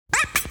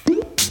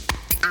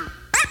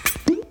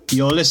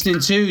You're listening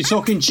to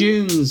Talking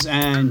Tunes,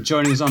 and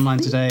joining us online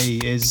today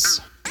is...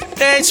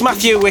 It's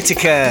Matthew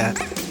Whitaker.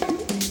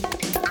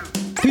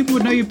 People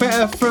would know you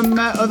better from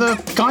other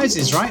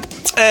guises, right?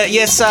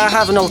 Yes, I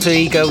have an alter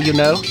ego, you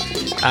know.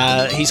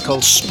 He's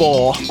called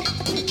Spore,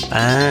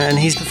 and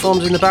he's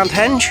performed in the band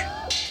HENGE.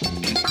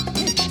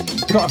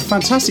 We've got a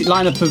fantastic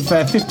lineup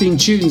of 15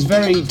 tunes,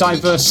 very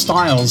diverse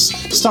styles,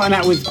 starting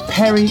out with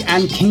Perry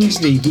and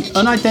Kinglsey, the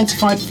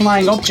Unidentified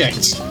Flying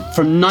Object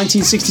from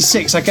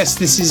 1966. I guess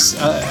this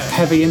is a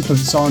heavy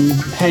influence on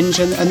HENGE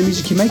and the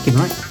music you're making,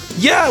 right?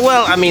 Yeah,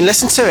 well, I mean,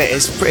 listen to it.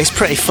 It's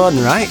pretty fun,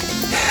 right?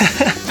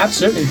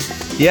 Absolutely.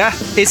 Yeah,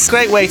 it's a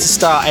great way to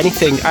start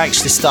anything. I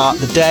actually start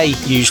the day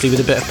usually with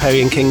a bit of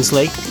Perry and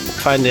Kinglsey.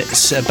 Find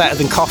it's better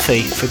than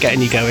coffee for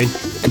getting you going.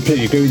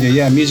 Completely agree with you.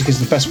 Yeah, music is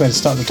the best way to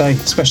start the day,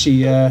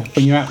 especially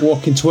when you're out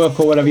walking to work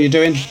or whatever you're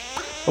doing.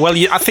 Well,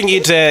 I think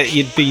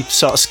you'd be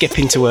sort of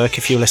skipping to work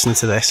if you listen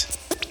to this.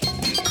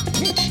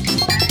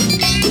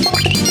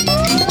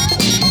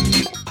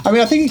 I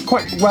mean, I think it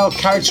quite well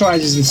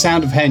characterises the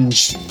sound of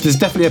HENGE. There's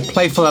definitely a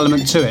playful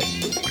element to it.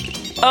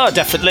 Oh,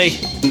 definitely.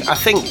 I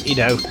think, you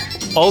know,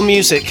 all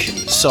music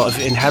sort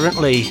of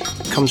inherently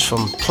comes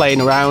from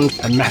playing around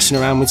and messing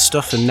around with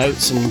stuff and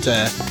notes, and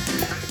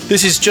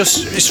this is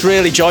just, it's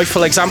really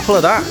joyful example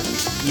of that.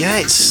 Yeah,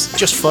 it's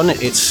just fun.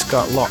 It's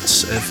got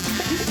lots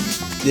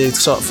of the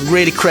sort of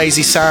really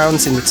crazy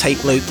sounds in the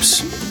tape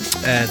loops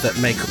that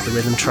make up the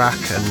rhythm track,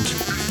 and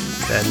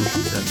then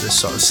the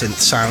sort of synth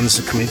sounds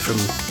are coming from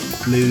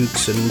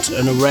Moogs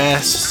and a rare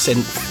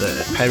synth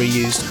that Perry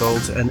used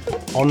called an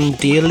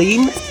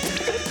Ondealine,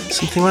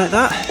 something like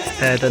that.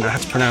 I don't know how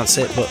to pronounce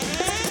it, but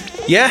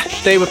yeah,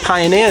 they were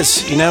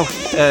pioneers, you know.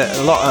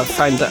 I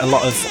find that a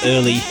lot of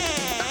early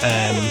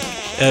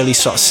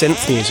sort of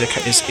synth music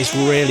is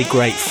really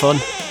great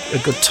fun. A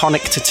good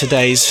tonic to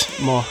today's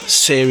more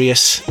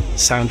serious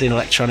sounding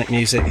electronic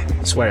music.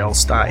 That's where it all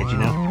started, you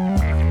know.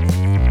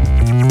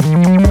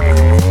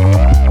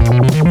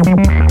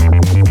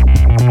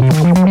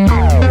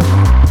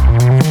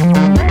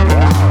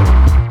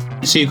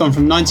 So you've gone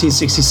from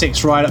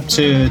 1966 right up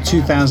to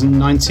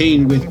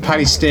 2019 with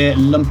Paddy Steer,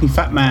 Lumpy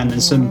Fatman,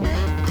 and some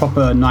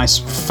proper nice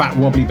fat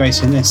wobbly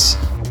bass in this.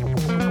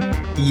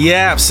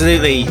 Yeah,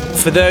 absolutely.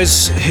 For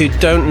those who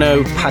don't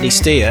know Paddy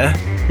Steer,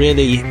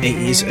 really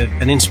he's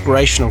an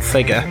inspirational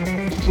figure.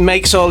 He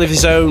makes all of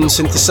his own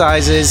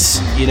synthesizers,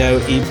 you know,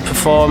 he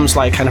performs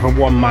like kind of a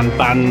one-man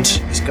band.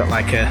 He's got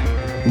like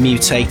a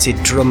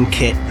mutated drum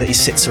kit that he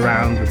sits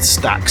around with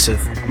stacks of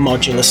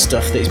modular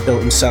stuff that he's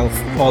built himself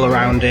all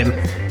around him.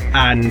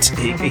 And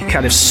he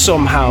kind of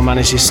somehow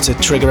manages to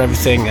trigger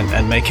everything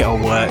and make it all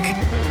work.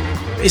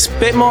 It's a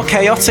bit more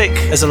chaotic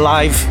as a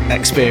live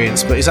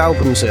experience, but his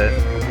albums are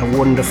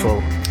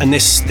wonderful. And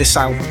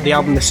the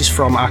album this is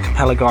from,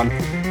 Arkipelagon,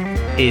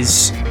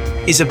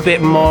 is a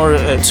bit more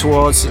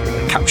towards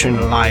capturing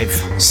a live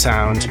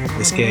sound of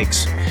his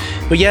gigs.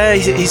 But yeah,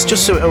 he's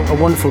just a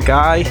wonderful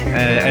guy.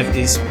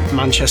 He's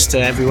Manchester.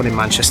 Everyone in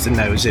Manchester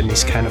knows him.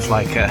 He's kind of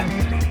like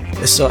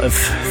a sort of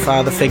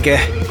father figure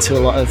to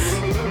a lot of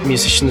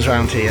musicians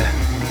around here,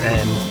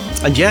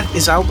 and yeah,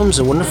 his albums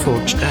are wonderful.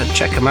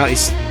 Check them out.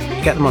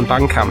 Get them on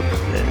Bandcamp.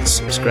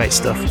 It's great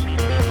stuff.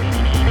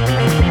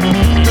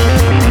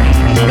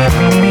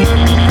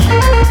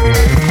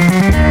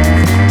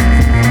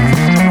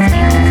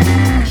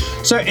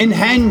 So in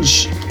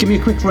HENGE, give me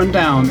a quick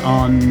rundown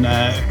on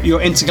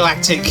your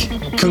intergalactic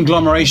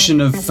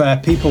conglomeration of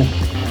people.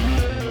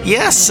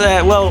 Yes,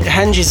 well,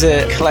 HENGE is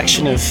a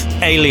collection of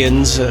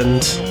aliens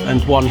and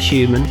one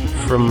human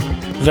from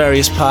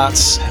various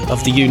parts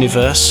of the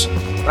universe.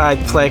 I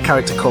play a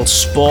character called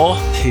Spore,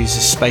 who's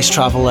a space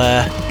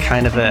traveller,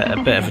 kind of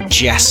a bit of a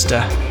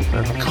jester,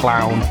 a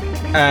clown,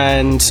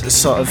 and a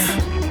sort of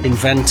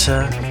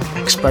inventor,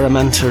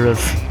 experimenter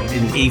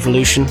in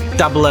evolution,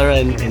 dabbler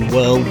in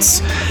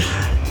worlds,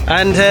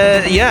 and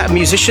a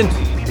musician.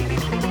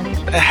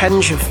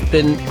 HENGE have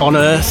been on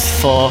Earth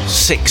for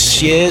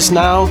 6 years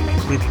now.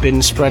 We've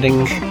been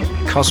spreading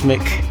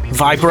cosmic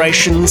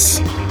vibrations.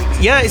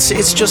 Yeah,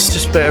 it's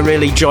just been a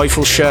really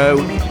joyful show.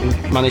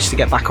 We've managed to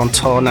get back on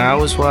tour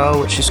now as well,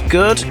 which is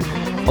good.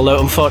 Although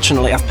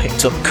unfortunately I've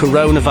picked up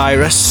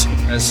coronavirus,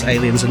 as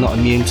aliens are not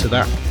immune to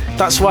that.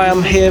 That's why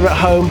I'm here at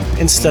home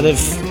instead of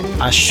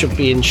I should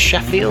be in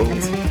Sheffield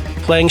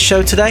playing a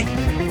show today.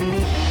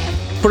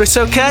 But it's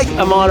okay,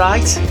 I'm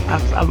alright.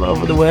 I'm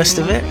over the worst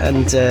of it,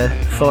 and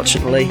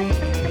fortunately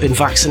been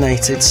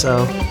vaccinated,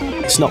 so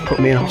it's not put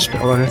me in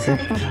hospital or anything.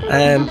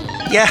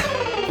 Yeah.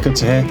 Good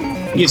to hear.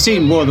 You've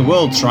seen War of the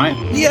Worlds, right?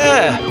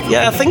 Yeah,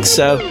 I think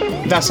so.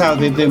 That's how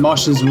the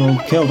Martians were all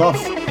killed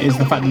off, is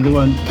the fact that they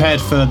weren't prepared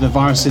for the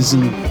viruses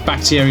and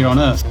bacteria on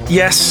Earth.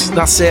 Yes,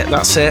 that's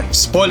it.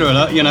 Spoiler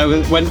alert, you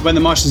know, when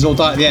the Martians all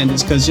die at the end,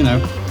 it's because, you know,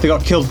 they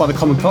got killed by the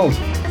common cold.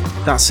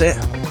 That's it.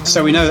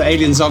 So we know that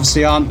aliens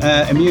obviously aren't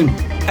immune.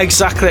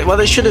 Exactly. Well,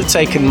 they should have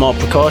taken more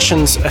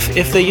precautions.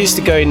 If they're used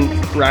to going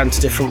round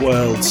to different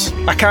worlds,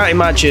 I can't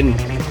imagine,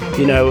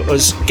 you know,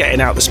 us getting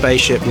out the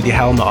spaceship with your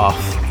helmet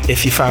off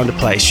if you found a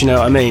place, you know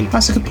what I mean?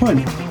 That's a good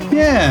point.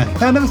 Yeah,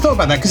 I never thought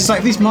about that, because it's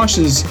like these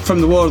Martians from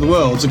the War of the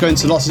Worlds are going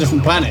to lots of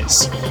different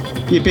planets.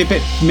 You'd be a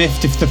bit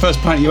miffed if the first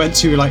planet you went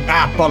to, you're like,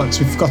 bollocks,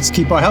 we've got to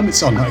keep our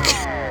helmets on. Like.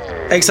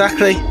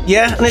 Exactly,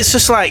 yeah, and it's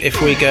just like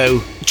if we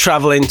go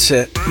travel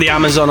into the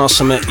Amazon or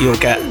something, you'll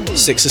get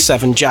 6 or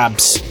 7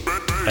 jabs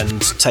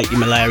and take your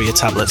malaria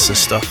tablets and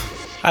stuff.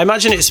 I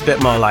imagine it's a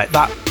bit more like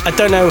that. I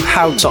don't know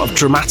how sort of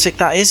dramatic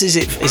that is. Is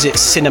it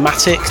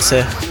cinematic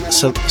to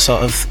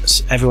sort of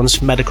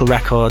everyone's medical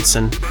records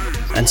and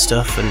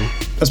stuff? And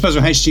I suppose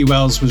when H.G.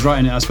 Wells was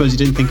writing it, I suppose he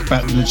didn't think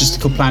about the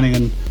logistical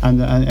planning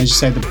and as you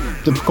say,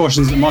 the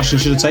precautions that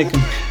Martians should have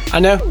taken. I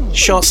know,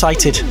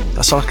 short-sighted.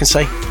 That's all I can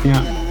say.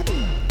 Yeah.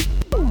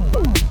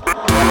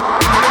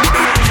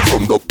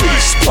 From the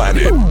base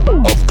planet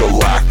of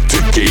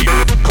Galactica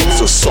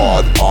comes a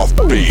sawed-off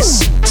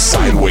base,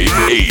 sine wave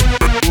 8.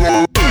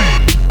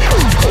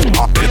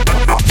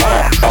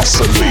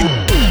 Oscillate.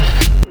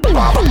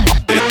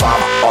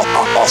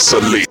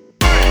 Oscillate.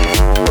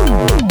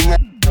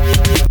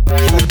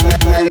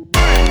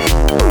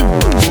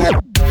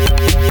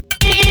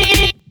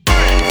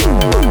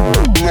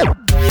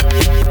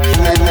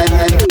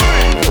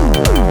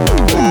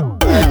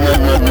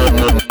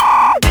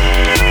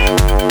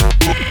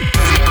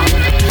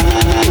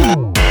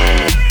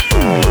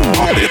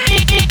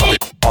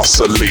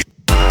 Oscillate.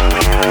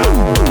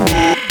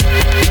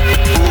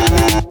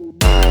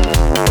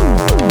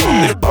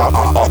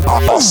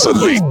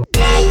 Oscillate.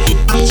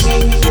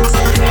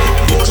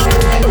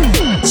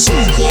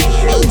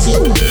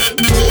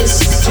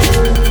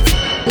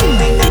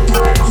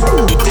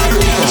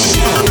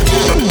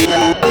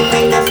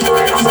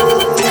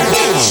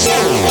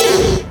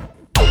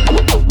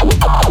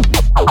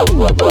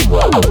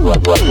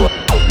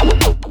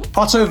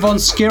 Otto Von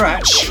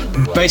Schirach,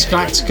 Base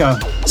Galactica.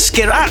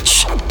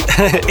 Schirach!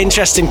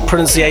 Interesting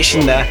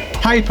pronunciation there.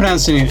 How are you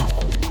pronouncing it?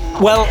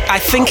 Well, I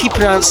think he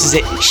pronounces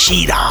it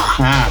Shira,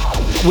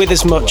 with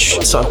as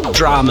much sort of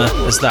drama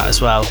as that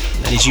as well.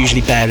 And he's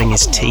usually baring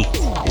his teeth,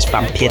 his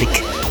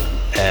vampiric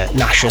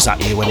gnashes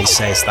at you when he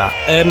says that.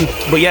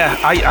 But yeah,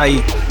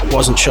 I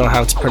wasn't sure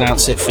how to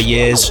pronounce it for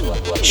years.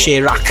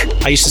 Schirach.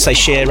 I used to say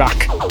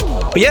Schirach.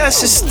 But yeah,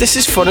 this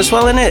is fun as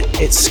well, isn't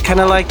it? It's kind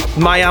of like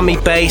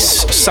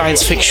Miami-based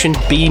science fiction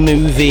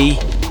B-movie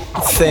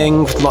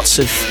thing with lots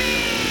of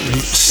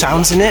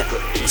sounds in it.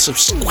 Lots of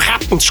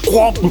squap and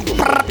squab and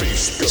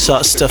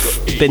sort of stuff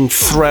being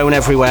thrown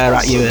everywhere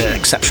at you at an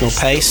exceptional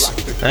pace.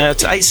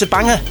 It's a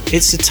banger.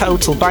 It's a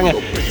total banger.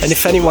 And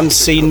if anyone's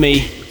seen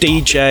me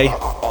DJ,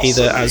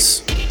 either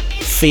as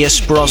Fierce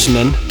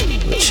Brosnan,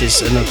 which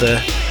is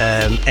another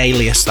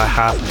alias I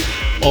have,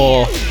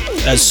 or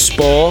as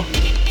Spore,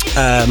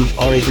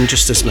 or even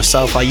just as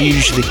myself, I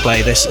usually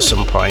play this at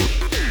some point,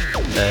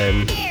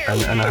 and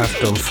I have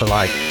done for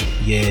like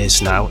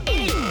years now.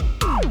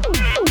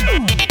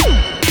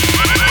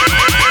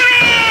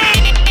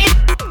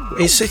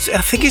 I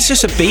think it's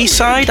just a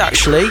B-side,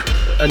 actually.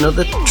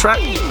 Another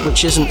track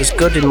which isn't as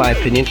good in my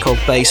opinion, called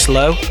Bass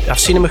Low. I've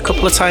seen him a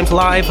couple of times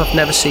live. I've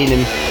never seen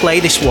him play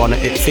this one.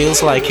 It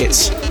feels like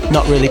it's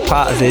not really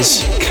part of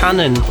his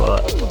canon,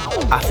 but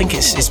I think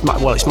it's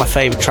my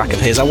favourite track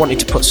of his. I wanted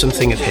to put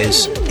something of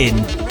his in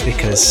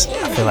because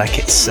I feel like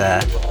it's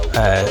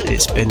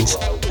been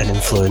an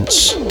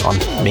influence on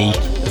me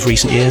of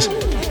recent years.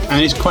 And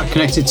he's quite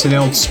connected to the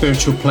old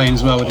spiritual plane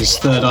as well, with his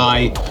third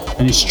eye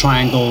and his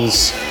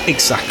triangles.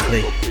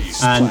 Exactly.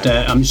 And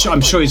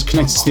I'm sure he's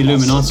connected to the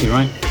Illuminati,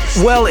 right?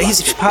 Well,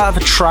 he's part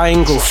of a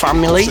triangle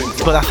family,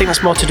 but I think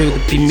that's more to do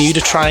with the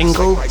Bermuda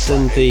Triangle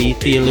than the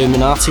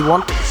Illuminati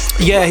one.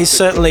 Yeah, he's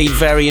certainly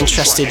very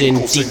interested in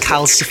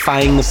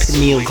decalcifying the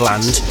pineal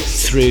gland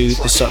through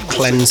the sort of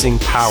cleansing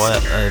power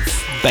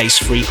of bass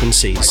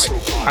frequencies.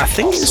 I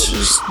think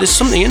there's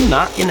something in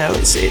that, you know.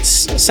 It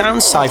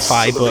sounds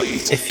sci-fi, but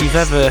if you've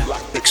ever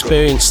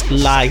experienced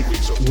live,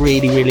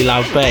 really, really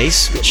loud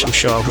bass, which I'm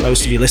sure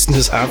most of your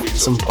listeners have at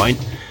some point,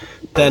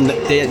 then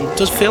it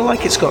does feel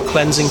like it's got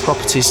cleansing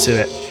properties to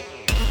it.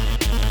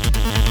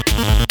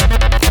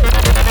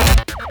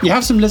 You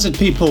have some lizard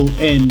people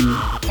in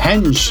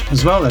Henge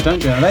as well, though,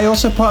 don't you? Are they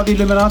also part of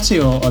the Illuminati,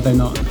 or are they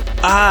not?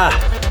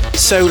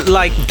 So,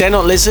 like, they're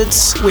not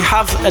lizards. We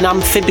have an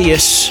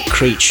amphibious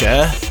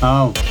creature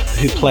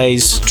who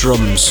plays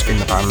drums in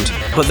the band,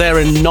 but they're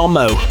a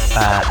Nomo,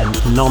 and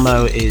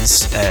Nomo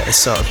is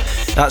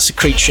that's a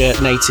creature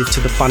native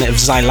to the planet of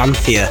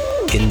Xylanthia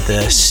in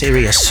the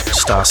Sirius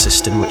star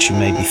system, which you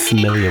may be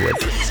familiar with.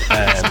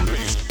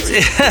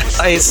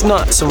 It's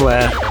not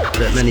somewhere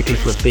that many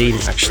people have been,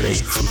 actually,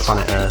 from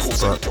planet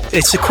Earth, but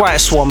it's quite a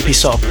swampy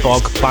sort of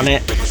bog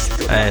planet,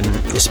 and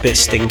it's a bit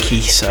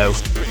stinky, so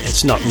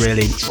it's not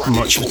really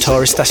much of a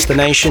tourist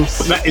destination.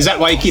 Is that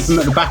why you keep them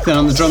at the back then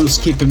on the drums,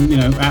 keep them,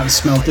 out of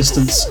smell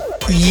distance?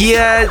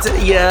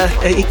 Yeah,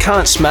 he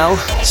can't smell,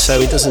 so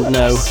he doesn't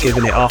know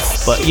giving it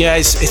off. But yeah,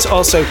 it's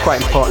also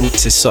quite important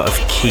to sort of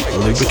keep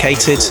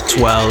lubricated as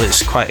well.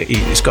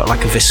 It's got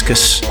like a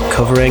viscous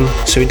covering,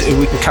 so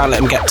we can't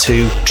let him get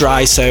too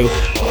dry. So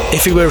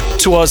if he were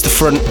towards the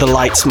front, the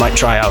lights might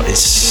dry out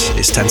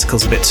his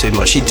tentacles a bit too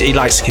much. He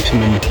likes to keep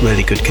him in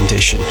really good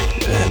condition.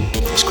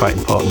 It's quite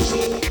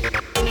important.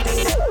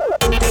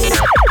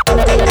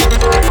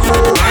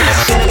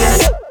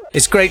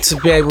 It's great to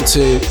be able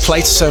to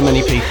play to so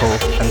many people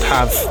and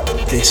have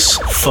this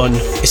fun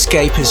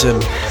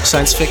escapism,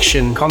 science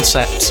fiction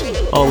concept.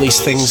 All these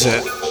things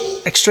are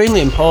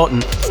extremely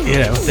important. You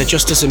know, they're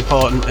just as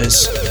important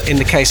as, in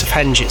the case of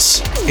Henge,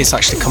 it's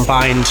actually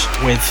combined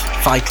with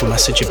vital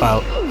message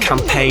about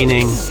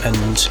campaigning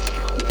and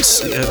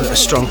a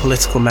strong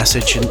political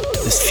message and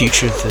the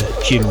future of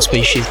the human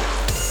species.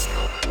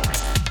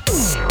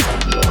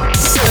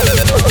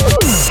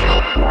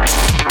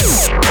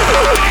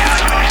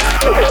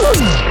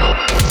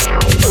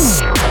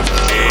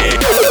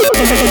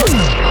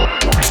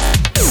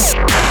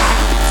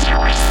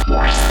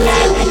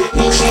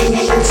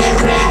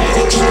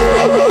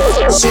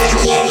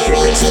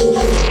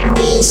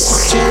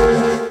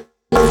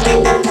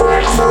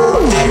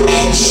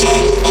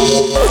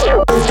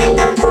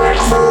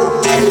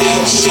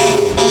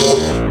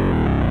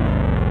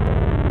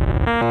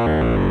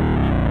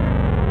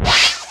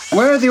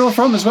 Where are they all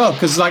from as well?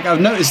 Because like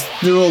I've noticed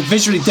they're all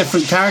visually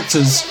different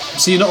characters,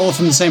 so you're not all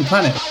from the same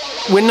planet.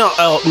 We're not.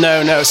 Oh,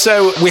 no.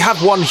 So we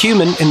have one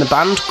human in the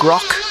band,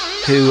 Grok,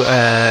 who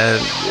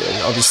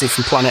obviously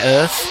from planet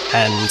Earth,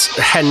 and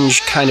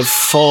Henge kind of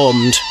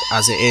formed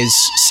as it is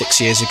 6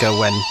 years ago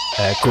when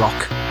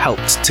Grok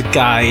helped to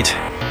guide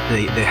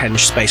the Henge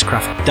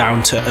spacecraft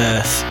down to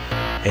Earth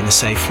in a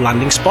safe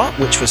landing spot,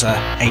 which was an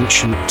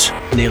ancient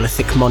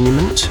Neolithic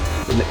monument,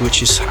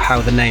 which is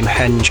how the name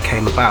Henge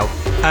came about.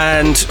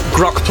 And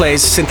Grok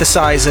plays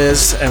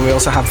synthesizers, and we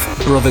also have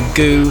Brother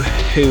Goo,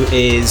 who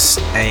is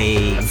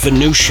a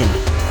Venusian,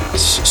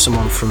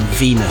 someone from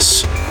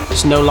Venus.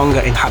 It's no longer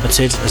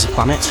inhabited as a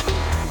planet.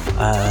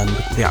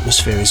 The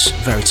atmosphere is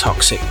very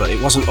toxic, but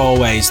it wasn't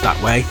always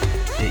that way.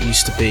 It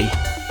used to be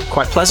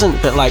quite pleasant,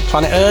 a bit like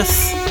planet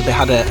Earth. They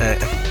had a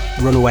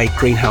runaway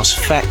greenhouse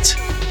effect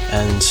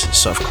and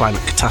sort of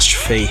climate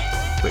catastrophe,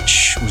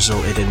 which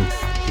resulted in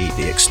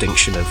the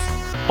extinction of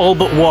all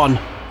but one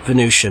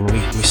Venusian.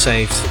 We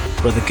saved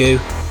Brother Goo,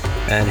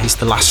 and he's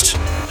the last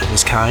of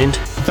his kind.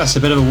 That's a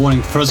bit of a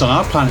warning for us on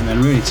our planet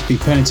then, really, to be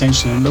paying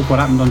attention and look what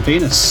happened on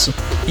Venus.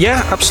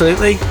 Yeah,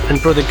 absolutely.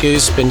 And Brother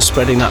Goo's been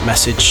spreading that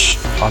message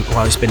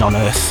while he's been on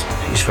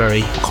Earth. He's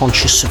very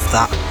conscious of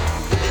that,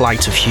 the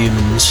plight of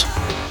humans.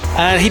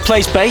 And he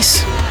plays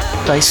bass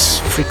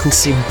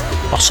frequency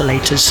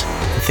oscillators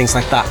and things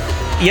like that.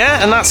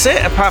 Yeah, and that's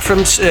it, apart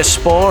from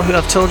Spore, who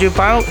I've told you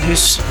about,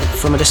 who's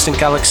from a distant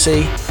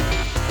galaxy.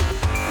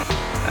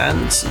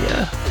 And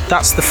yeah,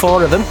 that's the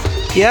four of them.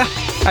 Yeah,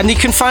 and you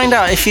can find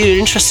out if you're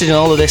interested in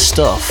all of this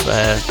stuff.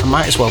 I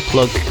might as well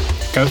plug.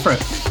 Go for it.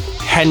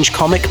 Henge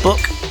comic book.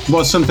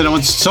 Well, something I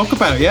wanted to talk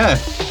about, yeah.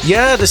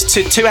 Yeah, there's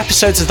two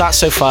episodes of that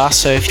so far,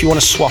 so if you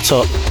want to swat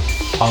up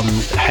on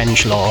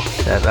Henge lore,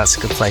 that's a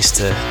good place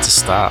to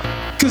start.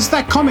 Because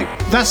that comic,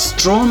 that's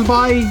drawn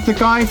by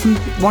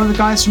one of the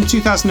guys from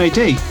 2000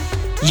 AD.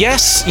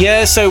 Yes,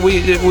 yeah, so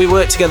we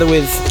worked together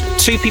with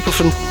two people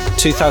from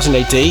 2000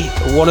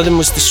 AD. One of them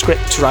was the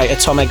script writer,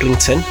 Tom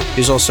Eglinton,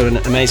 who's also an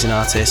amazing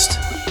artist,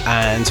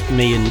 and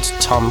me and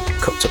Tom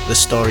cooked up the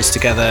stories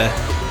together.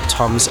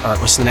 Tom's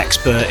was an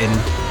expert in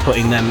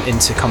putting them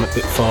into comic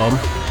book form.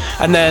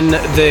 And then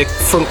the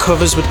front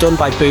covers were done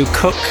by Boo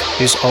Cook,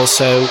 who's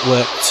also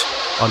worked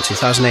on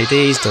 2000 AD.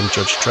 He's done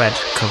Judge Dredd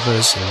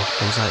covers and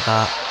things like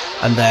that.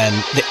 And then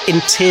the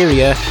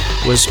interior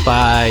was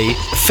by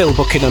Phil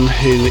Buckingham,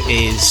 who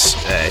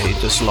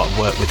does a lot of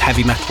work with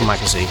Heavy Metal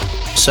magazine.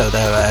 So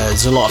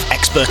there's a lot of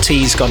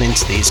expertise gone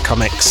into these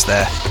comics.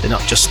 They're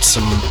not just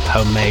some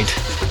homemade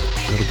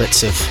little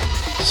bits of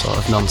sort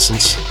of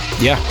nonsense.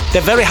 Yeah,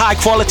 they're very high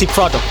quality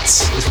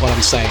products, is what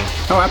I'm saying.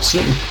 Oh,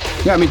 absolutely.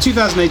 Yeah, I mean,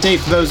 2000 AD,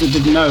 for those that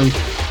didn't know,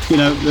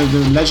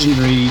 the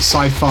legendary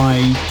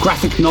sci-fi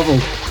graphic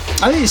novel.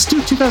 I think it's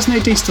still 2000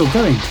 AD still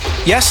going.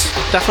 Yes,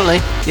 definitely.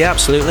 Yeah,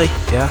 absolutely.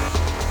 Yeah.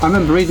 I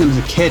remember reading them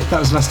as a kid. That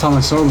was the last time I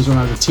saw them was when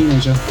I was a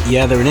teenager.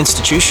 Yeah, they're an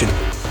institution.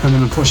 And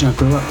then unfortunately I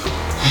grew up.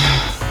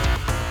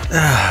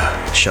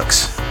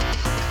 Shucks.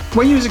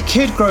 When you was a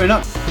kid growing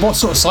up, what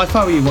sort of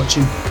sci-fi were you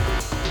watching?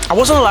 I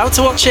wasn't allowed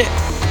to watch it.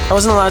 I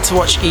wasn't allowed to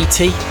watch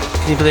E.T.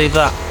 Can you believe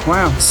that?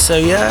 Wow. So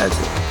yeah,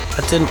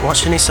 I didn't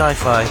watch any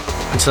sci-fi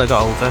until I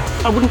got older.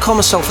 I wouldn't call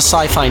myself a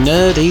sci-fi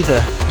nerd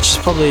either, which is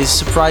probably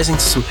surprising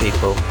to some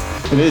people.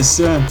 It is,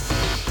 yeah.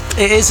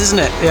 It is, isn't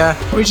it? Yeah.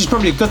 Which is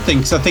probably a good thing,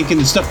 because I think in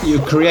the stuff that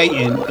you're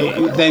creating,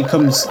 it then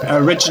comes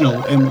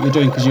original in what you're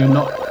doing, because you're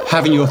not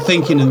having your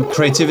thinking and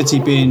creativity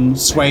being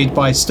swayed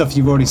by stuff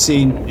you've already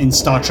seen in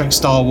Star Trek,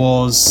 Star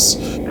Wars,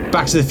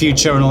 Back to the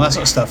Future and all that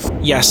sort of stuff.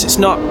 Yes, it's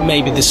not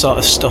maybe the sort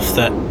of stuff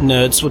that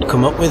nerds would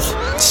come up with,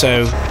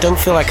 so I don't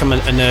feel like I'm a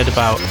nerd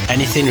about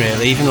anything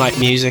really. Even like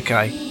music,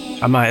 I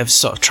I might have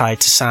sort of tried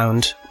to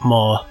sound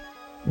more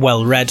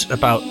well-read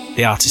about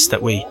the artist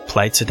that we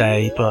played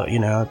today, but,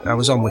 I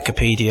was on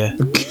Wikipedia.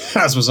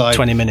 As was I.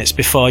 20 minutes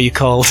before you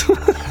called.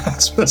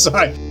 As was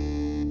I.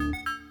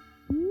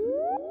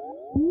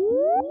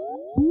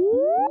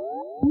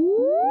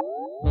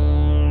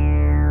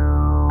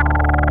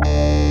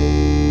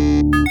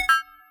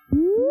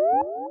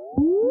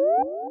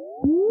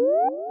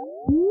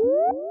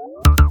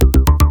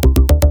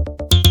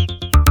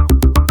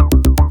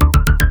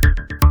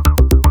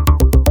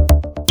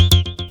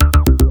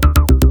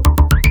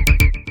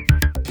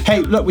 Hey,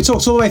 look, we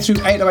talked all the way through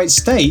 808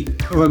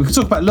 State. Well, we can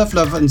talk about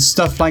Love and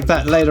stuff like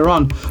that later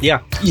on.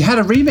 Yeah. You had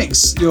a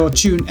remix. Your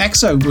tune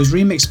EXO was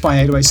remixed by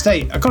 808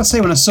 State. I got to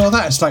say, when I saw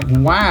that, it's like,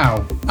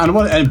 wow. And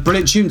what a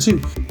brilliant tune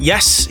too.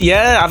 Yes,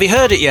 yeah. Have you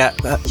heard it yet?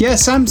 Yeah,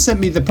 Sam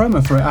sent me the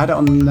promo for it. I had it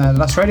on the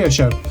last radio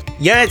show.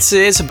 Yeah, it's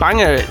a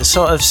banger. It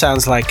sort of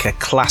sounds like a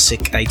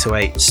classic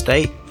 808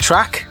 State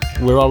track.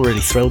 We're all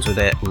really thrilled with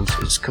it, and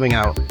it's coming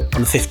out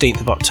on the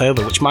 15th of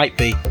October, which might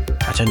be,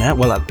 I don't know,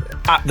 well,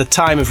 at the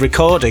time of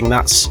recording,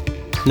 that's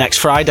next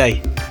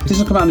Friday. This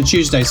will come out on a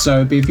Tuesday, so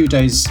it'll be a few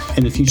days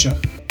in the future.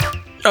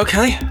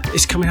 Okay,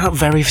 it's coming out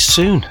very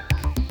soon.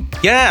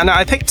 Yeah, and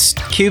I picked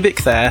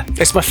Cubik there.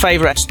 It's my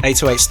favourite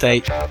 808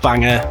 State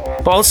banger.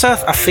 But also,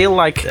 I feel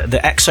like the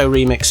EXO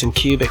remix and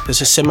Cubik,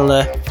 there's a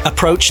similar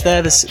approach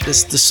there.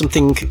 There's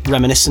something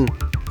reminiscent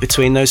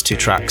between those two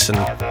tracks. And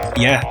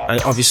yeah,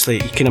 obviously,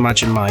 you can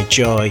imagine my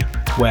joy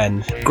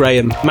when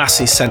Graham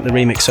Massey sent the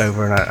remix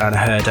over and I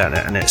heard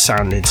it, and it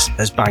sounded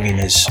as banging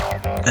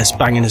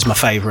as my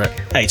favourite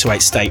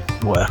 808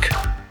 State work.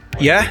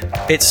 Yeah,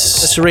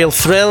 it's a real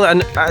thrill,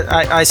 and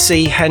I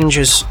see HENGE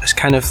as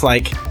kind of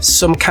like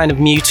some kind of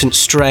mutant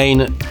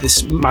strain,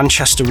 this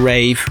Manchester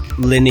rave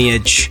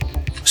lineage.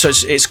 So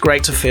it's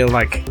great to feel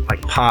like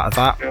part of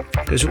that,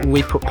 because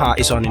we put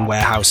parties on in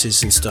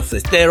warehouses and stuff.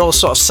 They're all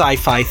sort of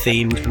sci-fi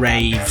themed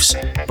raves,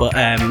 but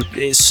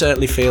it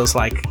certainly feels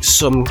like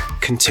some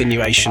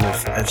continuation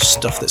of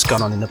stuff that's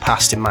gone on in the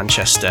past in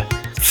Manchester.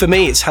 For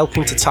me, it's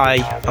helping to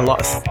tie a lot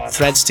of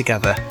threads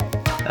together,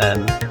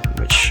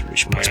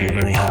 which makes me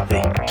really happy.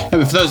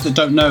 And for those that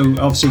don't know,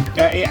 obviously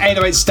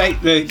 808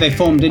 State, they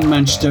formed in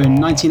Manchester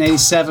in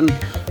 1987,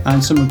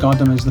 and some regard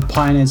them as the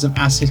pioneers of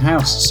acid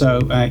house.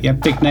 So yeah,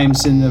 big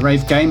names in the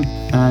rave game,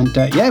 and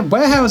yeah,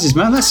 warehouses,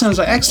 man, that sounds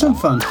like excellent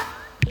fun.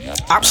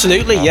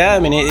 Absolutely, yeah. I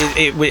mean,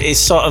 it's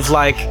sort of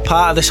like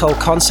part of this whole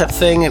concept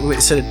thing.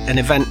 It's an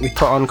event we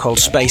put on called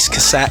Space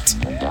Cassette,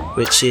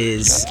 which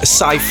is a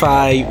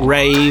sci-fi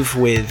rave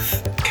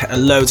with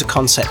loads of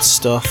concept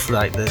stuff,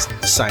 like the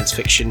science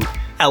fiction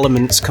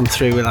elements come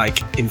through,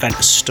 like invent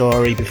a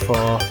story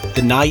before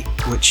the night,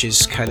 which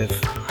is kind of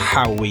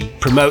how we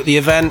promote the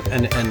event,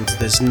 and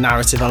there's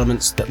narrative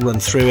elements that run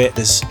through it.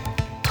 There's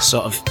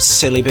sort of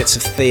silly bits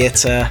of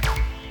theatre,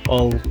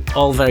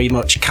 all very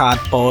much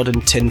cardboard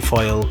and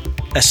tinfoil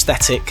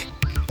aesthetic.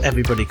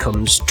 Everybody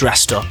comes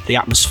dressed up. The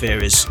atmosphere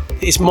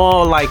it's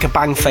more like a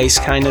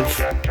Bangface kind of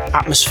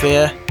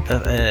atmosphere.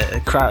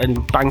 Crowd, and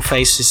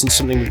Bangface isn't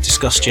something we've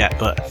discussed yet,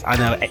 but I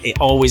know it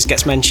always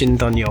gets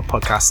mentioned on your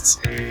podcasts.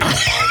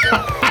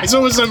 It's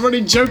almost a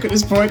running joke at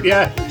this point,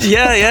 yeah.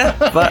 Yeah.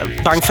 But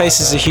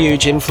Bangface is a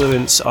huge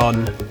influence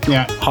on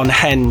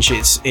HENGE.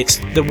 It's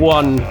the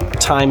one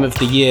time of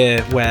the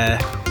year where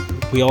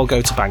we all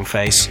go to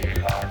Bangface.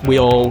 We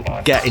all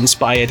get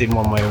inspired in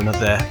one way or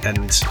another,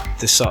 and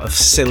the sort of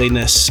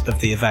silliness of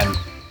the event.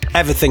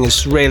 Everything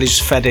is really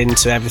just fed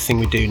into everything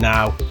we do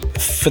now.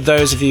 For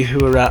those of you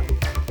who are at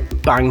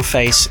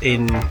Bangface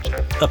in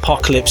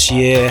Apocalypse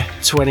Year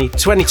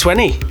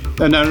 2020.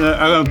 No,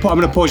 I'm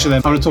going to pause you there.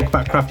 I'm going to talk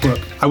about Kraftwerk.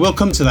 I will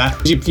come to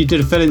that. You did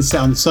a fill-in set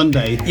on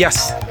Sunday.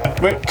 Yes.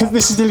 Because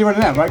this is nearly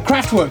running out, right?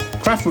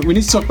 Kraftwerk. We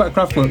need to talk about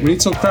Kraftwerk. We need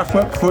to talk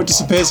Kraftwerk before it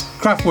disappears.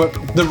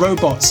 Kraftwerk, the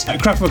robots.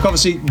 Kraftwerk,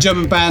 obviously,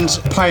 German band,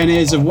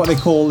 pioneers of what they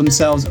call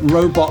themselves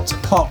robot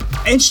pop.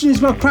 Interesting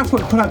as well,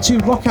 Kraftwerk put out 2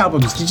 rock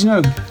albums. Did you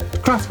know?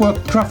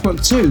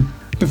 Kraftwerk 2,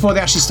 before they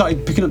actually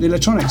started picking up the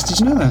electronics. Did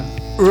you know that?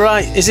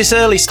 Right, is this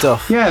early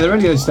stuff? Yeah, the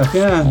early stuff,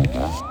 yeah.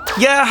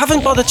 Yeah, I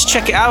haven't bothered to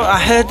check it out. I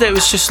heard that it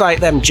was just like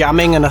them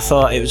jamming, and I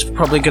thought it was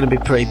probably going to be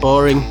pretty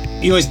boring.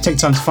 You always take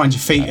time to find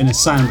your feet in a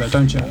sound, though,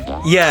 don't you?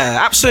 Yeah,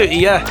 absolutely,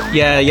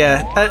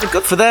 yeah.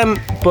 Good for them,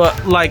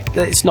 but like,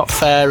 it's not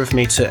fair of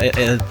me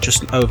to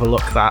just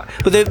overlook that.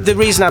 But the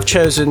reason I've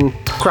chosen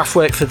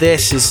Kraftwerk for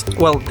this is,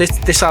 well,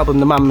 this album,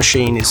 The Man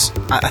Machine,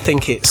 I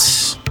think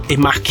it's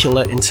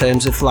immaculate in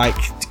terms of like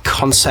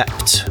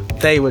concept.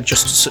 They were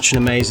just such an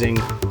amazing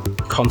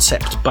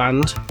concept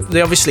band.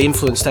 They obviously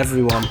influenced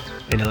everyone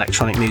in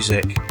electronic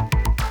music.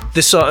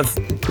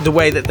 The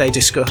way that they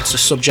discuss the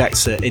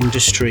subjects are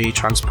industry,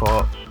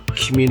 transport,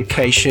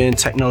 communication,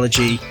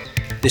 technology,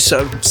 this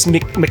sort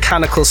of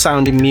mechanical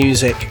sounding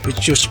music, which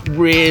just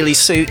really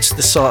suits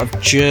the sort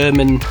of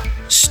German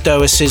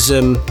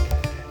stoicism.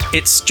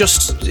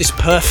 It's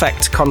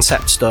perfect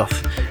concept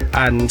stuff,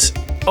 and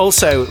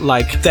also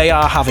like they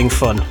are having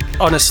fun.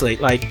 Honestly,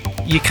 like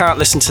you can't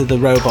listen to the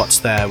robots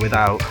there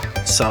without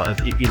sort of,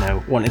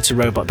 wanting to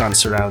robot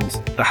dance around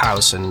the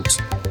house, and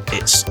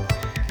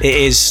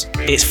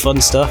it's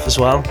fun stuff as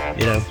well,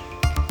 you know.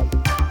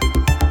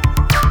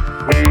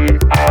 We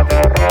are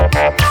the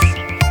robots.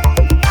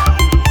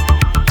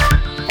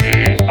 We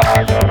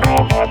are the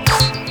robots.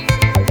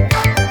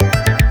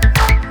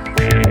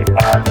 We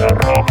are the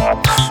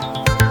robots.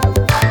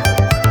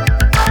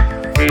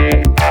 We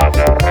are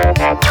the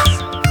robots.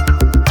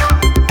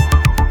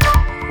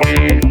 We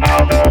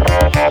are the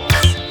robots.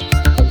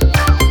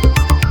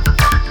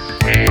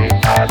 We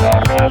are the robots. We are the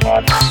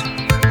robots.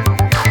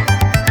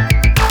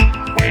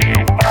 We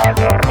are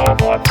the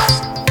robots.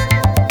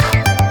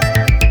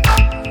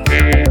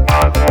 We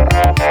are the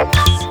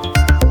robots.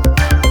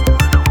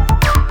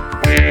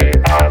 We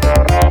are the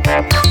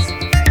robots.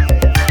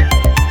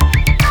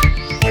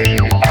 We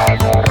are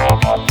the robots. We are the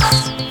robots.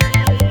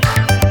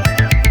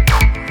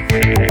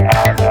 We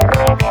are the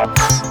robots.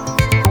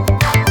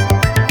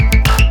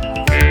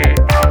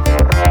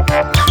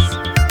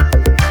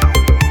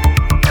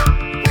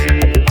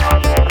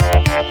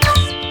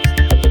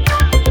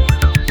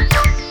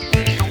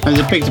 There's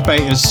a big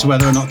debate as to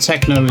whether or not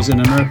techno is an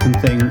American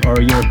thing or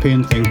a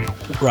European thing.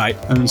 Right.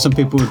 And some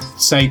people would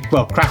say,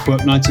 well,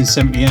 Kraftwerk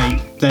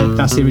 1978,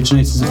 that's the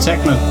originators of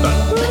techno. But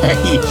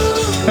hey,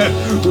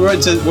 we're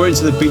into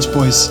the Beach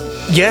Boys.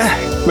 Yeah.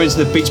 We're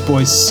into the Beach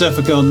Boys,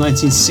 Surfer Girl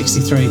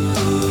 1963.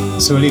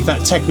 So we'll leave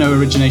that techno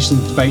origination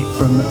debate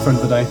from the front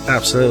of the day.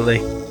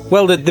 Absolutely.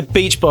 Well, the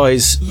Beach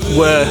Boys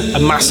were a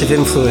massive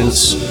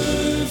influence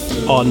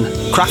on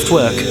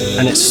Kraftwerk,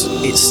 and it's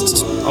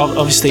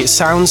obviously it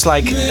sounds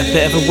like a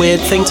bit of a weird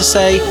thing to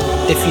say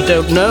if you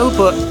don't know,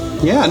 but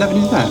yeah, I never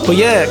knew that. But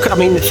yeah, I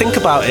mean, think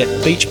about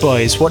it. Beach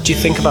Boys. What do you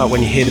think about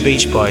when you hear the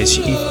Beach Boys?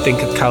 You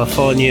think of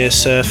California,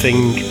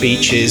 surfing,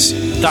 beaches.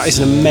 That is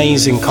an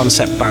amazing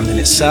concept band in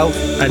itself.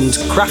 And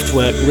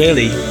Kraftwerk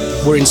really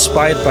were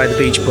inspired by the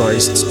Beach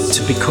Boys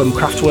to become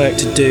Kraftwerk,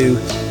 to do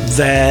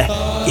their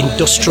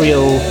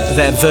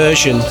their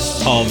version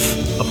of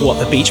what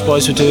the Beach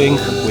Boys were doing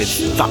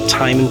with that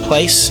time and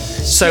place.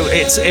 So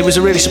it was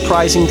a really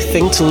surprising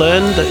thing to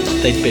learn that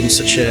they'd been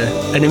such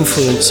an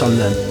influence on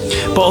them.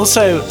 But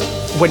also,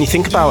 when you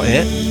think about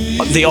it,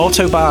 the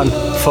Autobahn,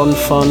 fun,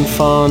 fun,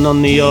 fun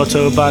on the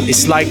Autobahn,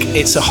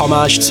 it's a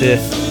homage to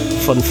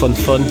Fun, Fun,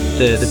 Fun,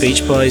 the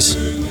Beach Boys.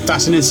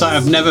 That's an insight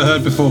I've never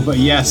heard before, but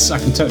yes, I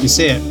can totally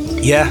see it.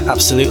 Yeah,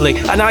 absolutely.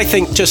 And I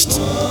think just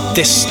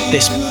this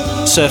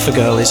Surfer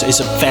Girl is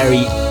a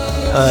very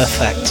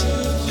perfect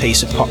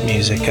piece of pop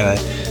music.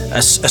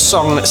 A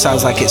song that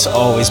sounds like it's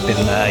always been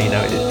there. You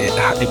know,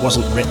 it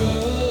wasn't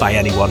written by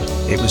anyone.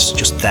 It was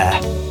just there,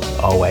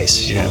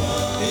 always. You know.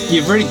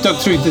 You've really dug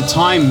through the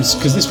times,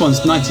 because this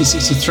one's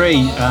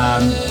 1963.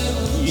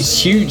 It's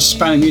huge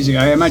span of music.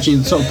 I imagine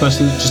you're the sort of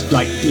person that just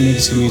like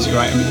disco music,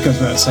 right? I mean, it goes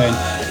without saying,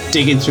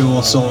 digging through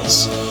all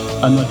sorts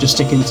and not just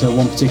sticking to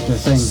one particular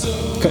thing.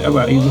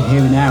 Well, even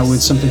here and now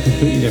with something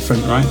completely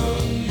different, right?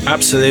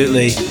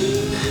 Absolutely.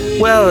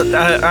 Well,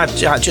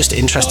 I'm just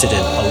interested in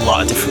a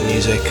lot of different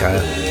music.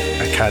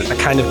 I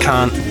kind of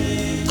can't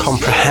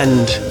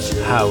comprehend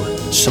how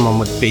someone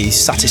would be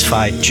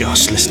satisfied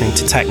just listening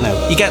to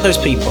techno. You get those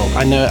people.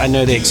 I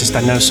know they exist.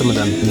 I know some of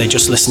them, and they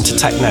just listen to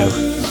techno,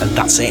 and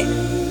that's it.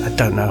 I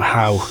don't know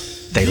how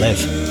they live.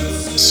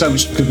 So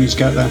much good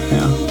music out there.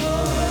 Yeah.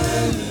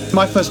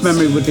 My first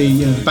memory would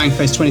be the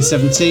Bangfest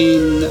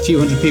 2017. A few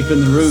hundred people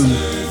in the room,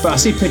 but I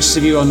see pictures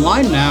of you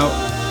online now.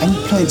 And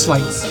you're playing to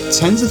like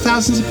tens of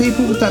thousands of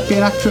people. Would that be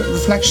an accurate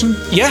reflection?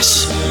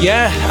 Yes,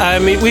 yeah. I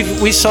mean,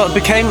 we sort of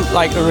became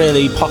like a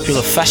really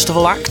popular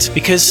festival act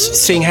because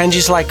seeing HENGE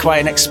is like quite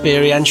an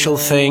experiential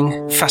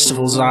thing.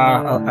 Festivals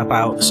are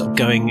about sort of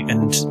going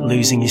and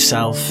losing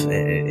yourself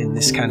in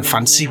this kind of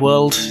fantasy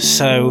world.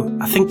 So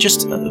I think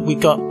just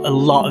we've got a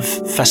lot of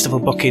festival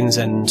bookings,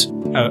 and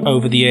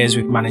over the years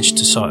we've managed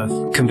to sort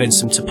of convince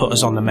them to put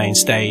us on the main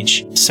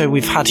stage. So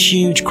we've had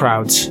huge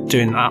crowds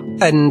doing that.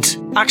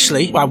 And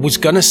actually, I was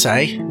going to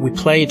say, we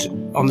played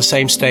on the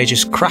same stage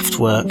as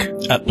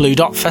Kraftwerk at Blue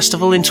Dot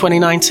Festival in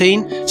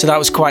 2019. So that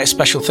was quite a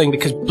special thing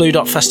because Blue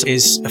Dot Festival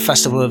is a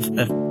festival of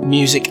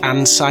music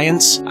and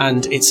science,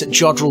 and it's at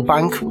Jodrell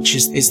Bank, which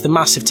is the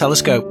massive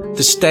telescope.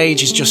 The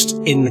stage is just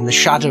in the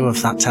shadow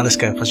of that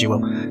telescope, as you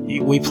will.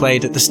 We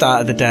played at the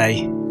start of the day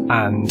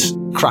and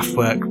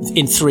Kraftwerk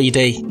in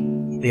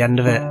 3D at the end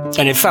of it.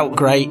 And it felt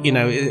great,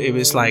 it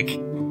was like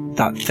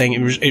that thing.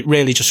 It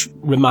really just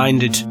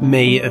reminded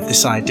me of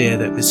this idea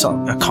that it was sort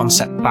of a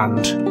concept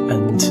band,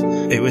 and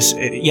it was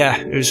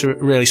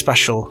really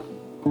special.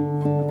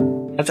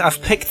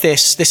 I've picked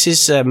this. This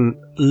is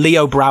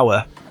Leo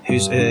Brouwer,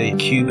 who's a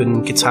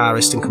Cuban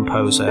guitarist and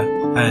composer,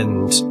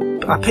 and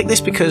I picked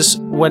this because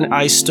when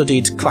I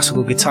studied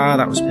classical guitar,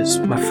 that was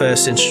my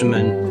first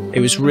instrument. It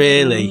was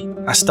really,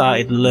 I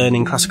started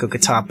learning classical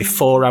guitar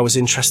before I was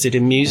interested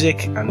in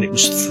music, and it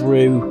was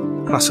through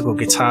classical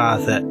guitar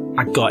that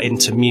I got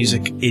into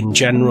music in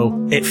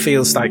general. It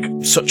feels like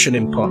such an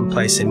important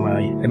place in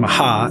my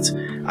heart,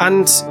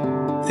 and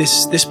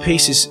this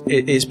piece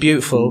is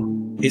beautiful.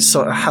 It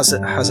sort of has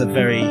a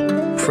very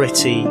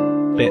pretty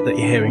bit that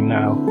you're hearing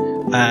now,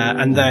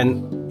 and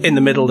then in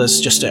the middle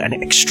there's just an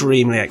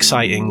extremely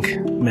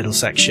exciting middle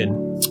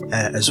section.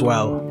 as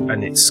well.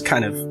 And it's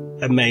kind of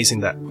amazing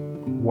that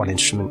one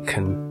instrument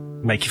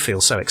can make you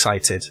feel so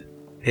excited.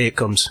 Here it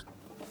comes.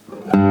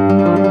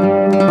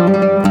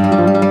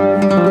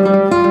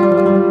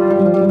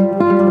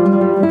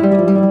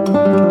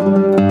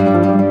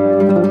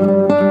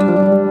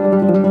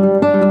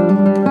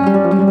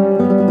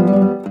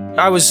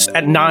 I was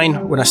at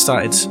 9 when I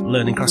started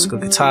learning classical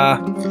guitar.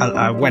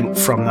 I went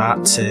from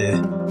that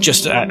to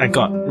just, I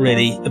got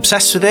really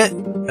obsessed with it,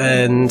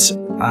 and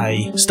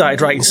I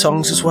started writing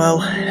songs as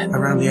well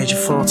around the age of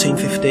 14,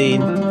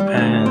 15,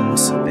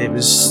 and it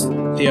was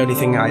the only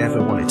thing I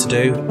ever wanted to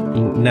do.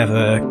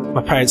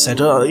 My parents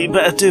said, oh, you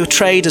better do a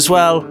trade as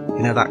well, you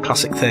know, that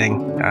classic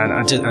thing, and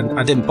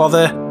I didn't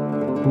bother.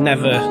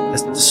 Never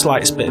the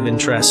slightest bit of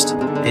interest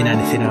in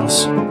anything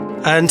else.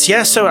 And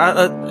yeah, so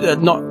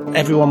not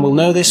everyone will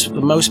know this,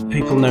 but most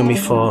people know me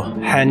for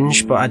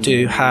HENGE, but I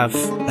do have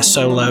a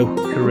solo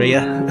career,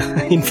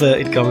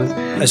 inverted commas,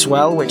 as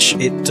well, which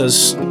it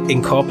does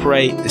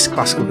incorporate this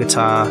classical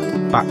guitar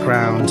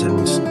background,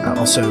 and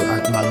also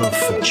my love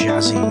for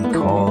jazzy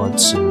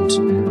chords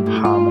and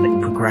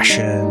harmonic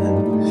progression,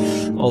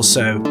 and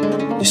also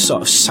this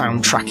sort of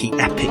soundtracky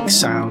epic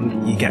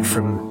sound you get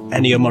from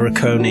Ennio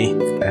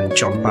Morricone and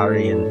John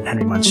Barry and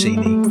Henry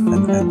Mancini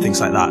and things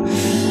like that.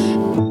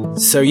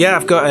 So yeah,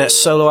 I've got a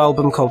solo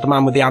album called The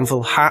Man With the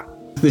Anvil Hat.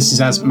 This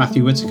is as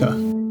Matthew Whitaker.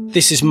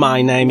 This is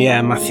my name,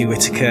 yeah, Matthew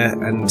Whitaker,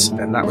 and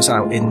that was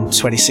out in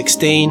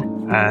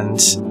 2016. And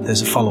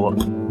there's a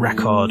follow-up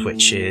record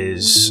which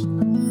is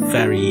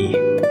very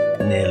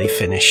nearly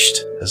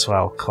finished as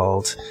well,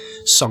 called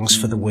Songs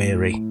for the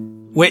Weary,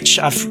 which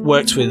I've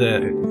worked with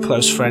a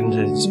close friend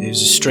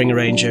who's a string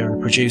arranger and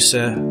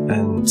producer,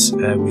 and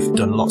we've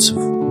done lots of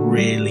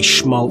really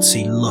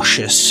schmaltzy,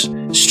 luscious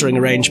string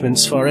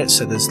arrangements for it.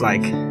 So there's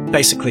like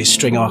basically a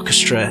string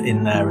orchestra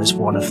in there as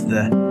one of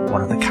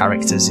the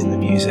characters in the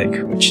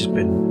music, which has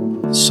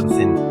been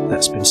something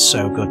that's been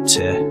so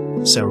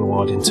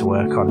rewarding to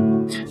work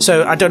on.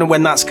 So I don't know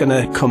when that's going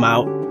to come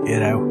out, you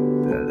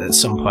know, at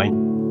some point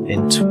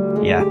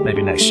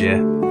maybe next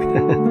year.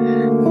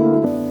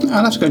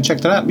 I'll have to go and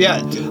check that out.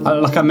 Yeah,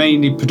 I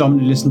mainly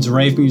predominantly listen to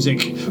rave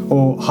music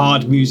or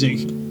hard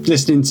music.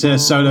 Listening to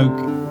solo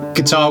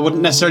guitar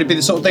wouldn't necessarily be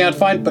the sort of thing I'd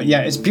find, but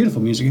yeah, it's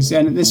beautiful music.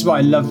 And this is what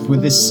I love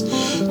with this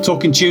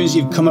Talking Tunes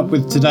you've come up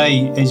with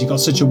today, is you've got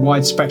such a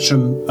wide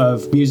spectrum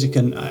of music,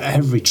 and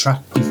every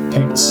track you've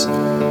picked,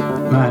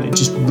 man, it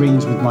just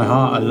rings with my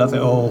heart. I love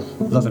it all.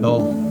 Love it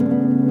all.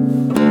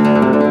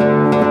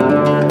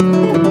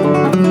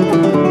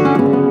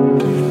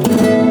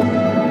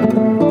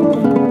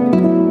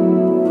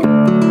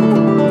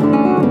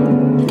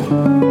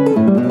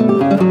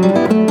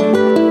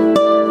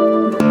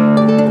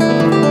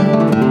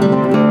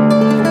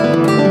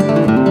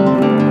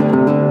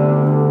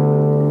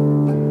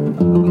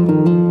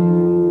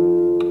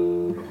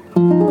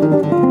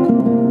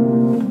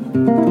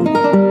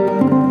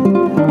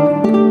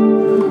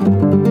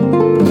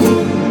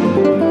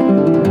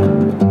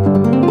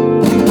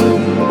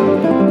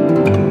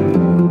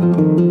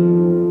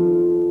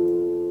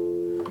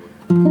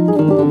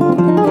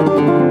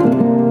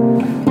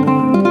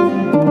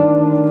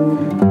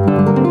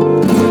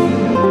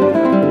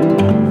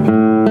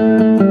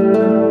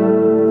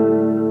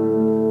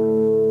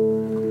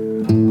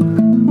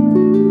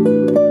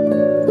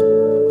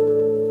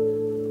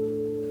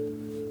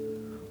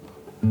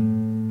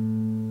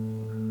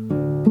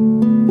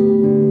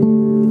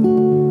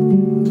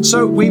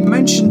 So we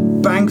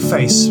mentioned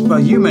Bangface. Well,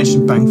 you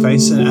mentioned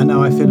Bangface, and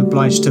now I feel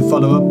obliged to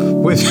follow up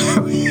with,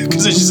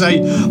 because as you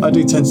say, I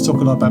do tend to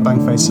talk a lot about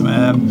Bangface.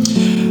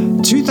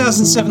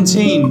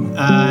 2017,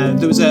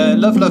 there was a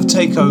Love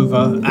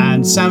takeover,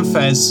 and Sam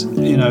Fez,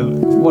 you know,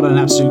 what an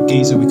absolute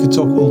geezer. We could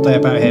talk all day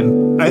about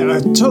him. I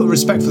total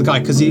respect for the guy,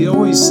 because he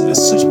always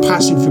has such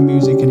passion for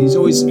music, and he's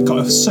always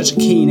got such a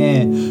keen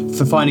ear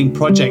for finding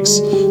projects,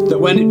 that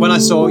when I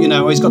saw, you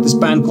know, he's got this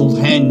band called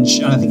HENGE,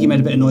 and I think he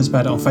made a bit of noise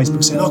about it on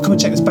Facebook, saying, oh, come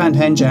and check this band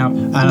HENGE out.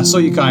 And I saw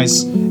you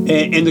guys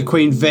in the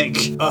Queen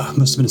Vic,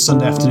 must have been a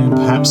Sunday afternoon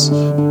perhaps,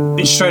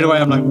 and straight away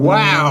I'm like,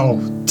 wow.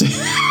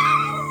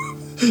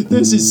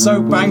 This is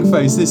so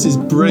Bangface. This is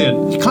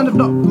brilliant. Kind of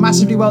not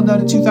massively well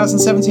known in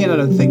 2017, I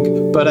don't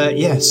think. But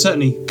yeah,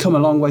 certainly come a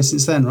long way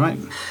since then, right?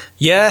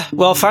 Yeah,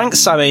 well,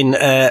 thanks. I mean,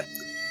 I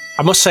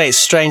must say it's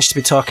strange to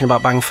be talking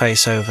about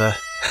Bangface over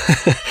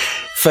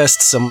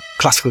first some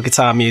classical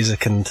guitar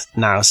music and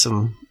now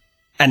some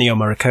Ennio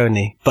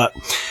Morricone. But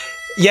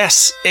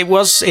yes, it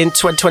was in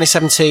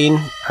 2017.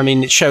 I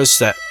mean, it shows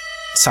that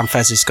Sam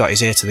Fez has got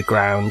his ear to the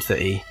ground, that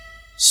he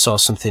saw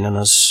something in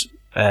us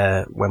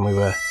when we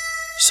were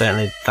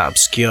certainly that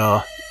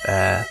obscure.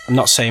 I'm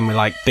not saying we're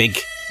like big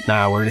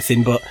now or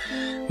anything, but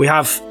we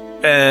have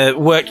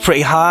worked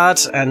pretty hard,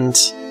 and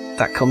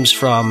that comes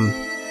from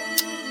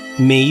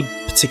me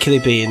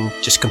particularly being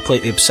just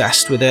completely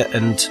obsessed with it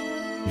and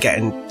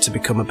getting to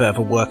become a bit of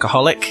a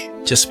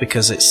workaholic, just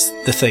because it's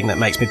the thing that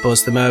makes me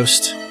buzz the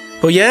most.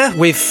 But yeah,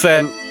 we've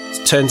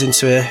turned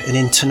into an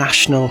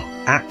international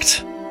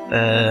act.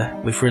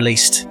 We've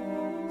released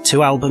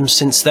 2 albums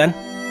since then.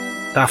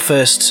 Our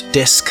first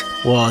disc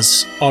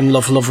was on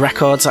Love Love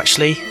Records,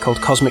 actually,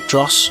 called Cosmic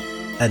Dross.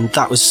 And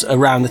that was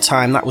around the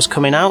time that was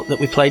coming out that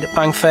we played at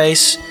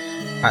Bangface.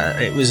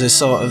 It was a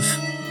sort of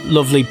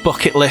lovely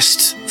bucket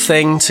list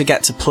thing to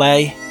get to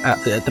play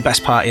at the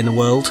best party in the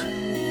world.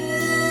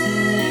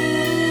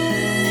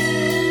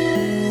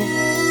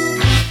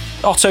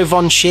 Otto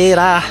Von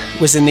Schirach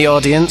was in the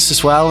audience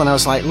as well, and I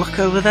was like, look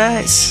over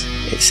there, it's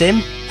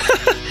him.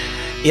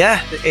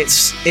 Yeah,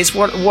 it's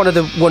one of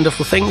the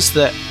wonderful things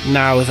that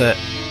now that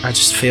I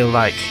just feel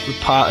like we're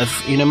part of,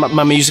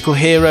 my musical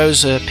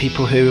heroes are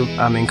people who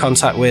I'm in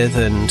contact with,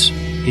 and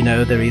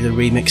they're either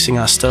remixing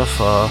our stuff,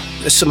 or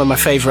some of my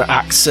favourite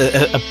acts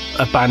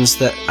are bands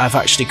that I've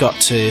actually got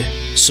to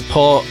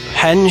support.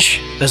 HENGE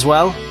as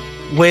well.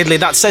 Weirdly,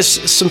 that says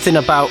something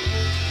about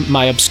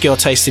my obscure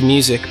taste in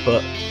music,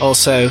 but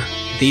also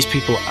these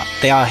people,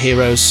 they are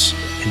heroes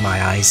in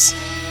my eyes.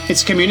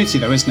 It's community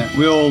though, isn't it?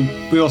 We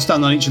all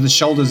stand on each other's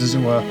shoulders, as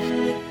it were.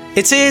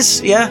 It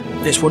is, yeah.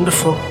 It's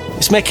wonderful.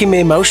 It's making me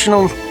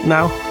emotional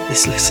now,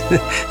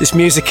 this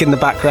music in the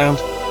background.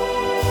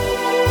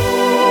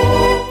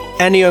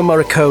 Ennio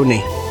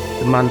Morricone,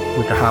 the Man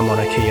with the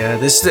Harmonica, yeah.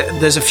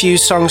 There's a few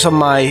songs on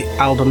my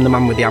album, The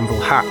Man with the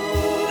Anvil Hat,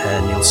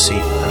 and you'll see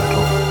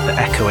the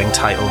echoing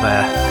title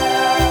there.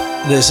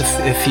 There's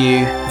a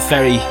few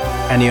very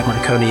Ennio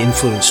Morricone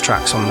influenced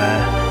tracks on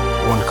there.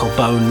 One called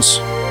Bones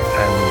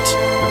and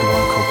another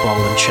one called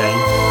Ball and Chain.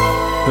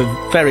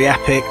 But very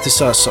epic, the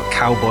sort of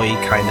cowboy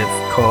kind of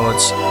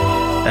chords.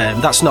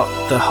 That's not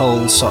the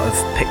whole sort of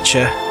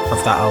picture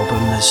of that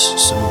album. There's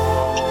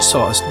some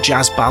sort of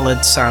jazz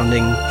ballad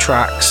sounding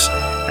tracks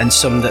and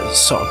some that's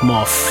sort of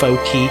more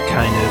folky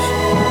kind of,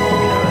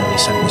 early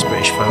 70s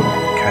British folk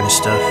kind of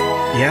stuff.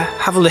 Yeah,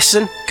 have a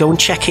listen, go and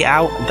check it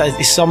out.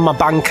 It's on my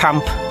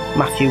Bandcamp,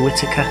 Matthew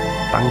Whitaker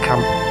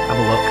Bandcamp. Have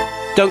a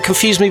look. Don't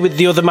confuse me with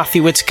the other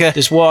Matthew Whitaker.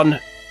 There's one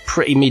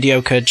pretty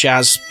mediocre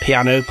jazz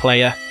piano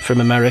player from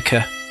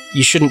America.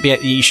 You shouldn't be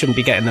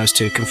getting those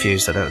two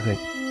confused, I don't think.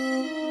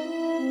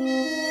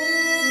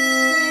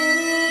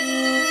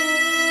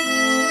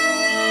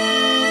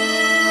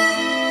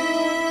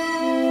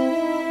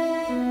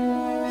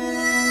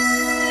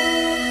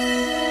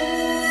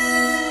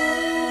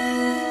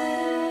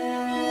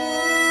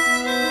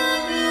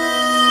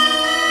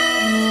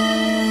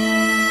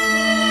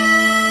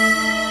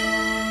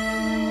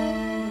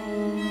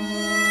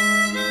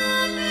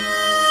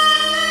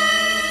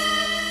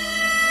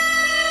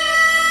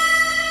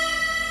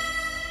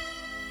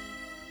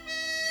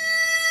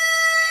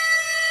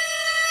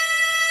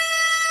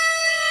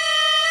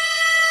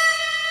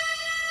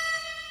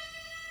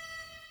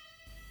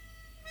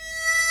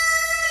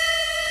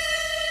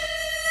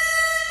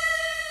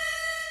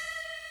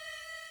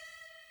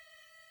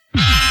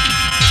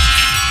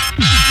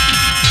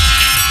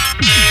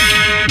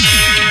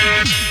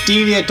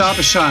 Deliah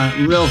Derbyshire,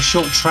 real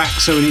short track,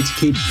 so we need to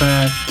keep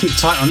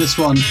tight on this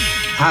one.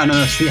 How on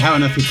earth you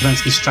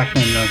pronounce this track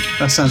name though?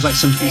 That sounds like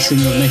something in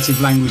your native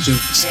language of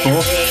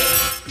sport.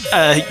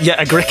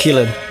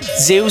 Agriculum.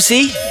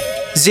 Ziwzih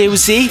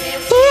Ziwzih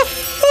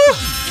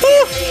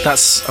OO-OO-OO.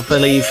 That's, I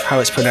believe, how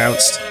it's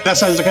pronounced. That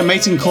sounds like a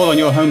mating call on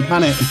your home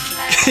planet.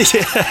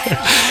 Yeah,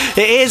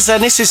 it is,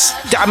 and this has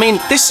got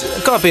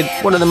to be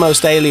one of the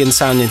most alien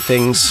sounding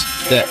things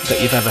that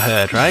you've ever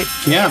heard, right?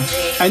 Yeah,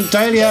 and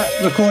Dahlia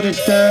recorded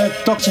the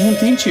Doctor Who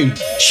theme tune.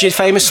 She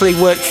famously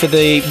worked for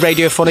the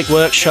Radiophonic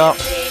Workshop.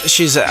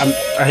 She's a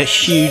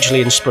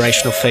hugely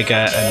inspirational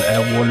figure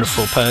and a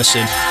wonderful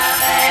person.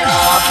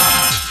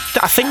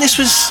 I think this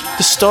was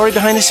the story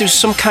behind this. It was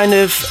some kind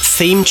of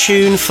theme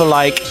tune for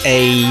like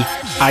a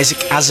Isaac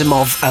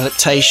Asimov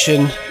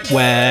adaptation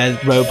where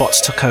robots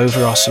took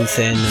over or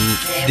something, and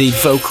the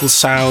vocal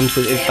sound,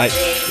 like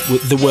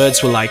the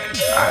words were like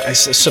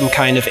some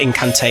kind of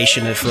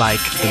incantation of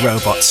like the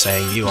robot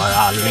saying "You are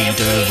our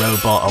leader,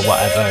 robot" or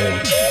whatever,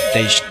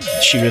 and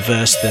she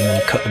reversed them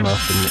and cut them up,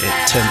 and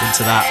it turned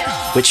into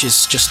that, which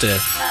is just a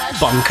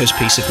bonkers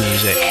piece of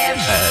music.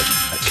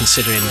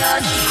 Considering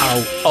how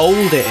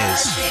old it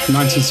is.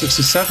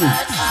 1967.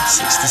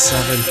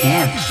 67.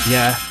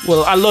 Yeah.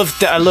 Well, I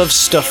love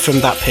stuff from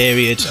that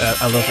period.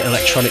 I love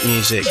electronic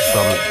music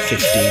from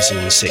 50s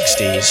and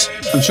 60s.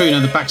 I'm sure you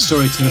know the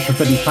backstory to the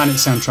Forbidden Planet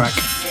soundtrack.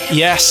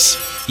 Yes.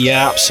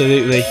 Yeah,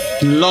 absolutely.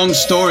 Long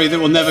story that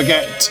we'll never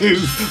get to,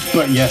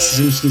 but yes, it's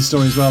an interesting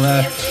story as well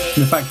there.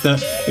 And the fact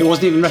that it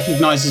wasn't even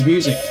recognised as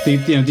music.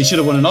 They should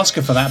have won an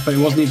Oscar for that, but it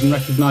wasn't even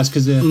recognised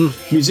because the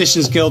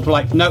Musicians Guild were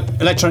like, no,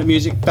 electronic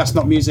music, that's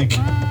not music,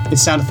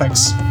 it's sound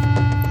effects.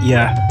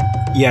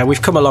 Yeah,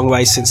 we've come a long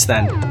way since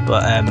then,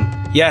 but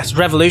it's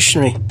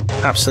revolutionary,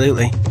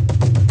 absolutely.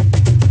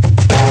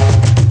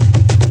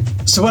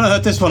 So when I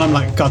heard this one, I'm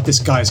like, God, this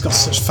guy's got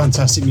such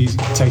fantastic music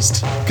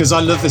taste. Because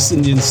I love this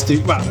Indian I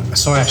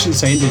shouldn't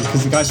say Indian,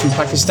 because the guy's from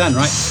Pakistan,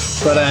 right?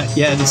 But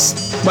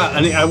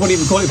and I wouldn't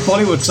even call it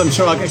Bollywood, because I'm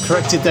sure I'll get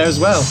corrected there as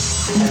well.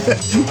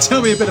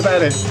 Tell me a bit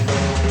about it.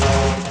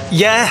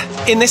 Yeah,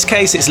 in this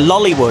case, it's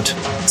Lollywood.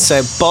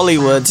 So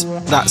Bollywood,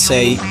 that's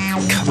a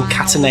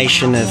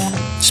concatenation of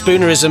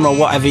spoonerism, or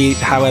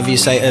however you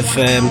say it, of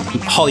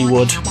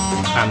Hollywood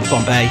and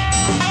Bombay,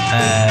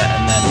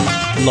 and then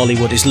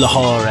Lollywood is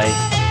Lahore, I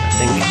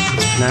think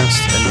it's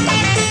pronounced,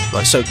 and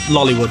right, so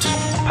Lollywood,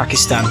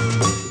 Pakistan.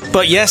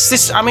 But yes,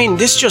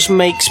 this just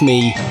makes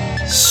me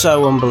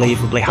so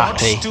unbelievably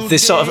happy.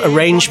 This sort of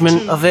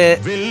arrangement of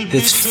it,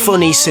 this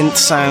funny synth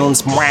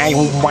sounds,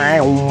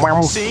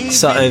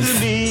 sort of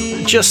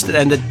just,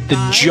 and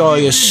the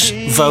joyous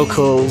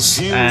vocals,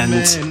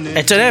 and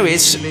I don't know,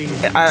 it's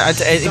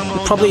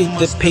probably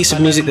the piece of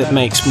music that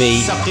makes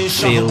me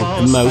feel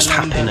the most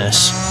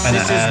happiness, and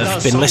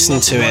I've been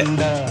listening to it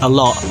a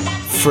lot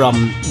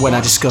from when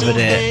I discovered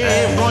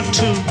it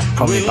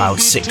probably about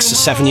 6 or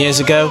 7 years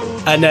ago,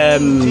 and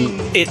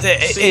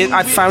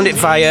I found it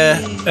via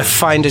a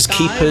Finders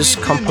Keepers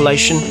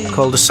compilation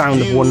called The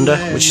Sound of Wonder,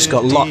 which has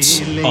got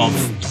lots of,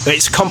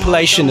 it's a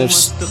compilation of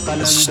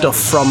stuff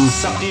from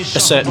a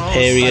certain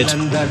period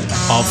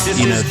of,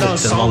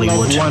 the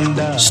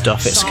Lollywood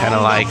stuff. It's kind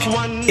of like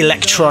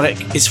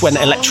electronic, it's when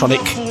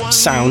electronic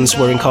sounds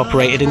were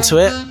incorporated into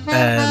it,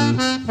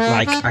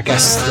 like I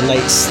guess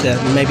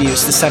maybe it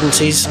was the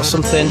 70s or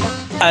something.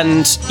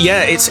 And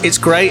yeah, it's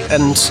great,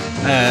 and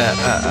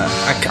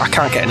I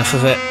can't get enough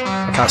of it.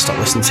 I can't stop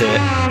listening to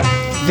it.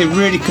 They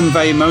really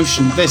convey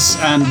emotion. This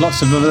and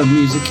lots of other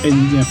music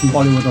from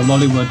Bollywood or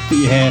Lollywood that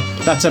you hear.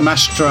 That's a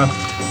Mastra,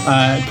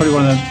 probably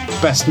one of the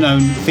best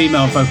known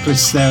female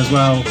vocalists there as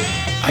well.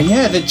 And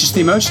yeah, just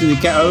the emotion they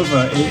get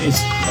over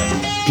is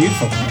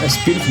beautiful. It's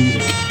beautiful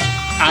music,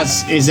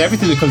 as is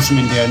everything that comes from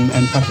India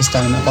and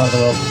Pakistan and that part of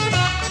the world.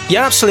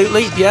 Yeah,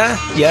 absolutely. Yeah.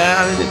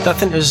 I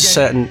think there's a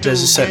certain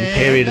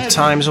period of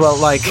time as well.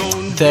 Like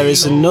there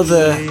is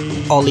another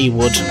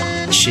Hollywood,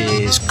 which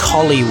is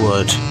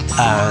Collywood,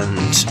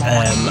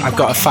 and I've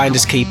got a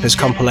Finders Keepers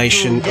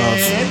compilation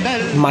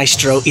of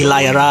Maestro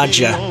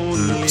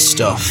Ilayaraja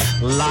stuff,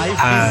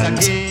 and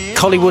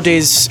Collywood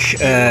is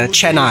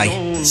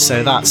Chennai,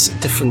 so that's a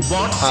different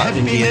part of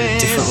India,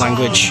 different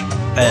language.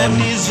 And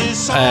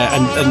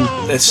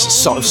it's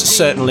sort of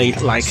certainly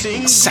like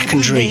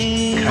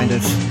secondary kind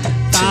of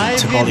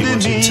to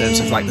Bollywood in terms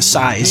of like the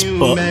size,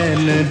 but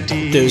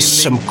there's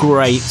some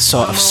great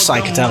sort of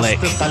psychedelic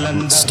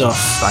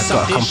stuff. I've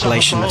got a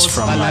compilation that's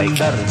from like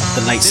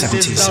the late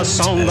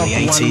 70s and early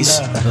 80s,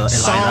 the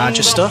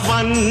Ilayaraja stuff,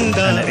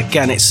 and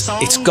again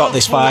it's got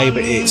this vibe.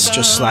 It's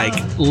just like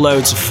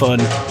loads of fun,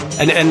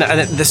 and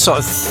the sort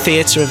of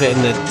theatre of it,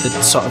 and the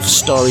sort of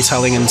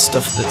storytelling and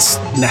stuff that's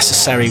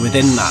necessary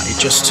within that. It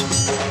just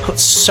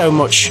puts so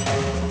much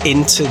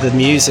into the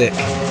music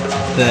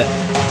that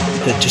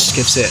just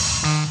gives it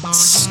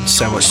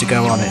so much to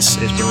go on. It's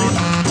brilliant.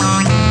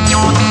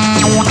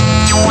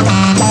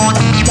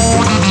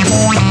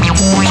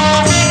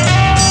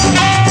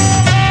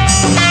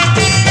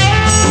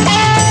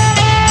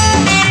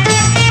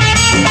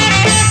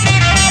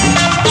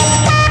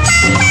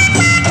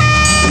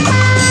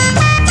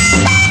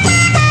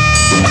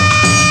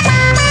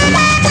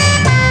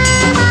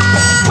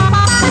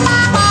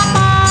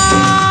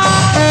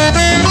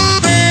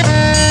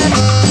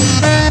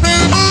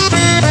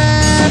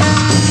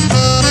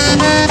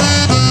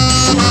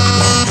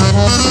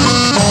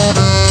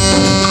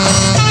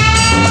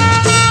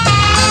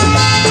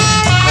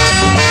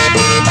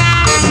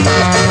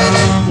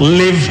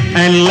 Live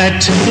and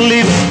let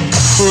live,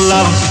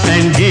 love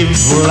and give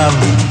love.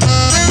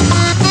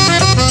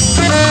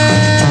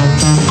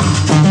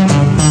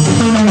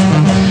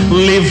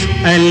 Live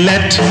and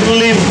let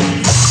live,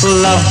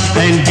 love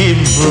and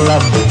give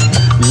love.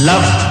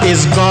 Love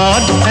is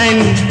God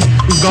and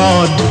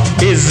God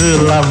is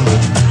love.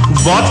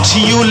 What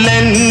you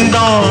lend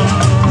or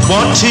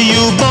what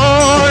you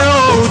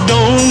borrow,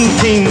 don't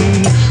think,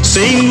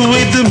 sing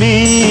with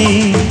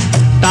me,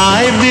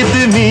 die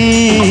with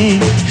me.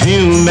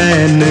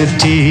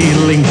 Humanity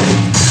link,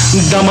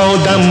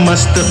 Damodam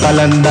Mast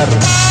Qalandar,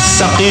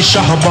 Saqi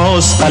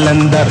Shahbaz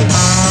Qalandar,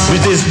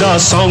 which is the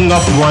song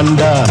of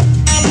wonder.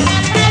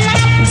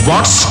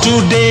 What's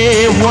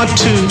today, what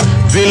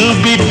will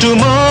be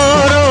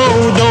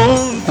tomorrow,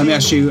 don't. Let me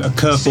ask you a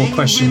curveball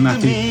question,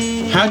 Matthew.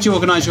 How do you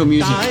organise your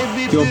music?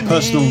 Your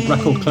personal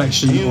record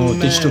collection or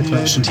digital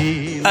collection?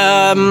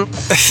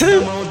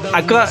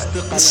 I've got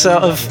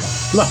sort of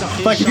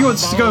like if you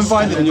wanted to go and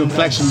find it in your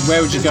collection,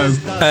 where would you go?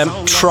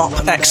 Trop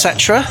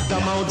etc.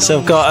 So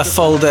I've got a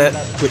folder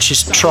which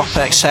is Trop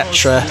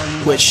etc,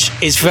 which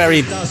is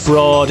very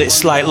broad.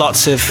 It's like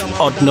lots of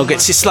odd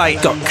nuggets. It's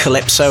like got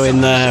Calypso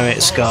in there.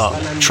 It's got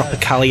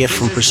Tropicalia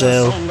from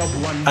Brazil.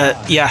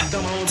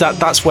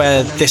 That's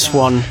where this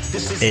one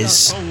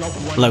is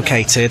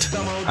located.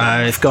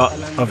 I've got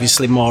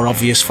obviously more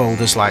obvious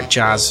folders like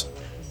jazz.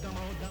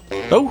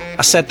 Oh,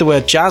 I said the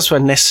word jazz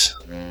when this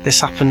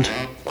happened.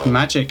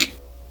 Magic.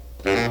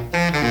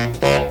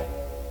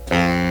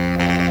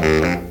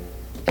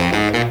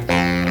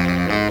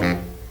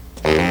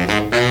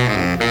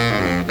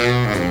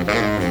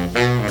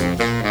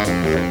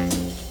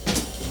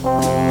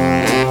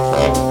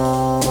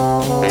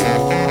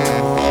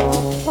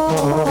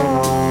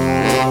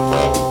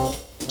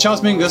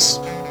 Charles Mingus,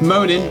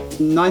 Moaning,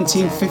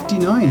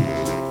 1959.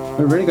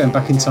 We're really going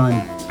back in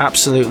time.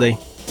 Absolutely.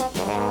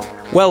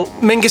 Well,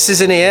 Mingus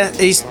is in here.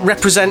 He's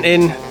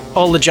representing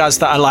all the jazz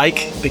that I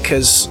like,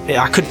 because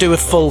I could do a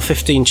full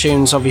 15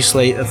 tunes,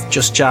 obviously, of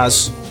just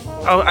jazz.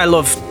 I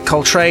love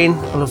Coltrane,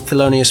 I love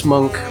Thelonious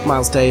Monk,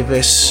 Miles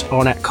Davis,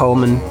 Ornette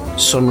Coleman,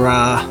 Sun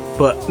Ra,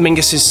 but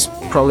Mingus is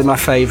probably my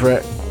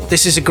favourite.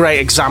 This is a great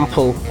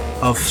example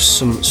of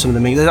some of the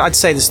Mingus. I'd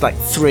say there's like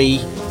 3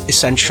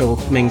 essential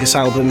Mingus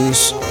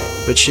albums,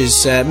 which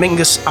is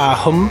Mingus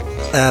Ahum,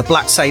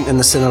 Black Saint and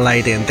the Sinner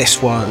Lady, and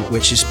this one,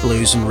 which is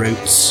Blues and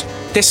Roots.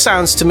 This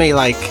sounds to me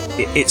like,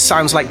 it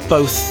sounds like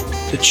both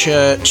the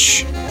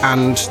church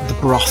and the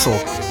brothel,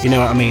 you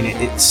know what I mean?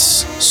 It's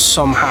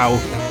somehow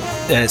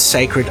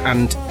sacred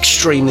and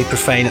extremely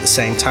profane at the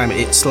same time.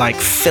 It's like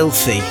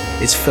filthy.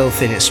 It's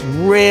filthy and it's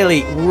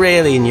really,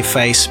 really in your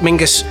face.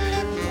 Mingus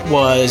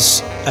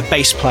was a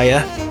bass player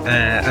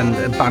and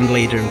a band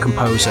leader and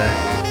composer,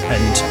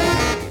 and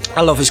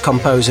I love his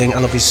composing, I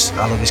love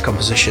his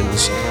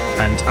compositions,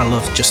 and I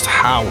love just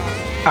how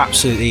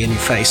absolutely in your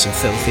face and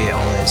filthy it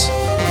all is.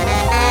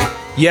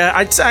 Yeah,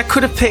 I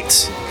could have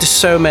picked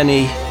just so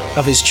many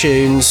of his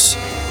tunes,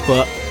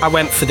 but I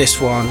went for this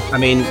one. I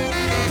mean,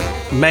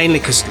 mainly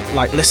because,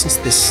 like, listen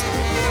to this.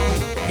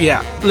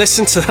 Yeah,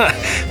 listen to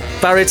that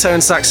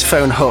baritone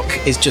saxophone hook.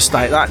 Is just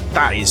like that.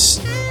 That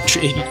is,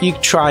 you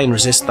try and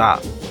resist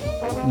that.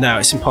 No,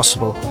 it's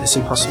impossible. It's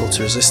impossible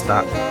to resist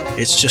that.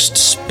 It's just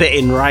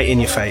spitting right in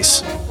your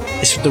face.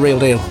 It's the real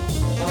deal.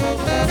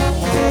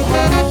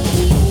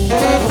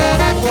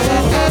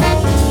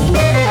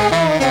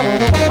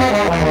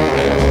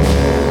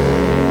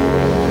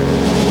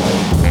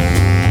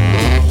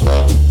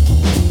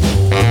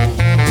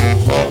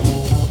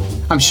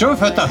 I'm sure I've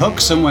heard that hook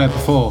somewhere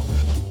before.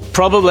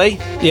 Probably,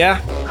 yeah.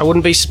 I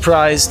wouldn't be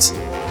surprised.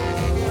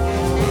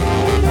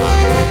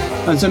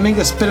 And so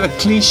Mingus, a bit of a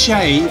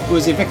cliche,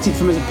 was evicted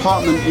from his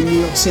apartment in New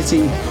York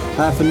City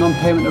for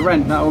non-payment of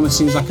rent. That almost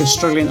seems like a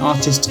struggling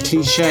artist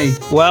cliche.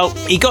 Well,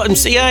 he got him.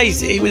 Yeah,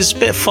 he was a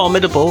bit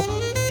formidable.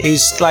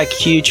 He's like a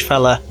huge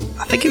fella.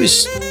 I think he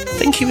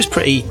was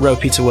pretty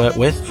ropey to work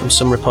with, from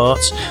some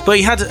reports. But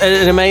he had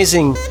an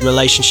amazing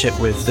relationship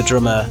with the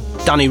drummer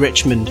Danny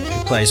Richmond,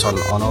 who plays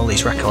on all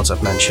these records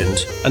I've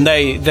mentioned, and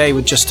they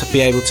would just be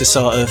able to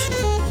sort of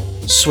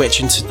switch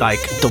into like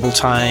double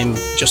time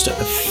just at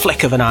the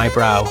flick of an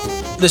eyebrow.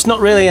 There's not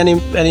really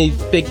any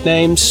big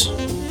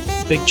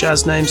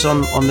jazz names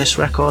on this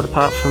record,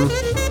 apart from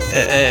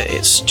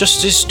it's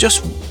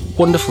just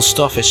wonderful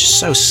stuff. It's just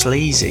so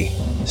sleazy,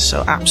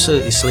 so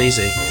absolutely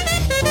sleazy.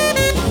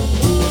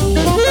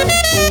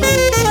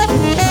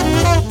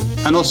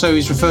 And also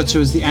he's referred to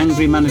as the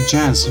angry man of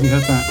jazz. Have you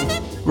heard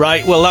that?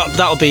 Right, well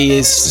that'll be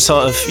his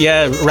sort of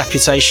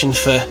reputation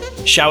for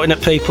shouting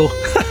at people.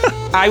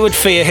 I would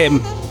fear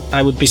him.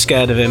 I would be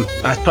scared of him.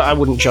 But I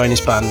wouldn't join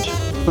his band.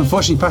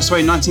 Unfortunately, he passed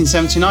away in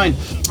 1979.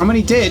 And when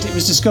he did, it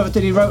was discovered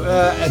that he wrote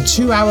a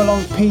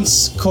 2-hour-long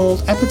piece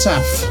called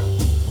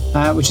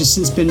Epitaph, which has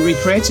since been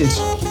recreated.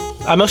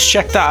 I must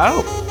check that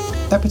out.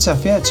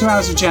 Epitaph, yeah, 2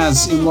 hours of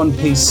jazz in one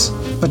piece.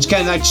 But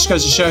again, that just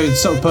goes to show the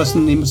sort of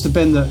person he must have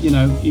been, that, you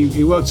know,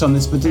 he worked on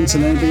this but didn't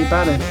tell anybody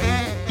about it.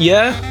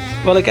 Yeah,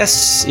 well, I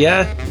guess,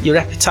 yeah, your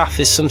epitaph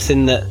is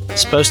something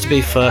that's supposed to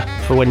be for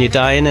when you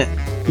die, innit?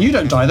 You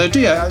don't die, though, do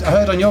you? I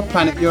heard on your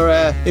planet you're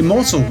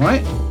immortal,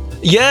 right?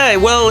 Yeah,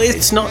 well,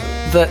 it's not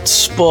that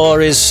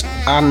Spore is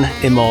an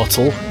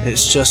immortal.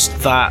 It's just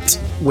that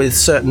with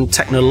certain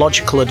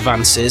technological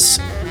advances,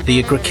 the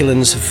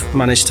Agriculans have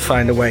managed to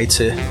find a way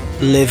to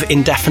live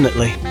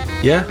indefinitely.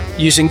 Yeah,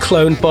 using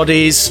cloned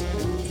bodies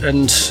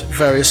and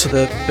various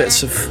other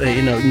bits of,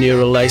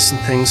 neural lace and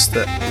things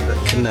that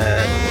can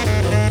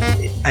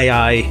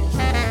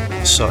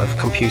AI, sort of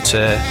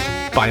computer,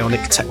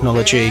 bionic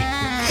technology,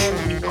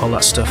 all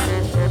that stuff.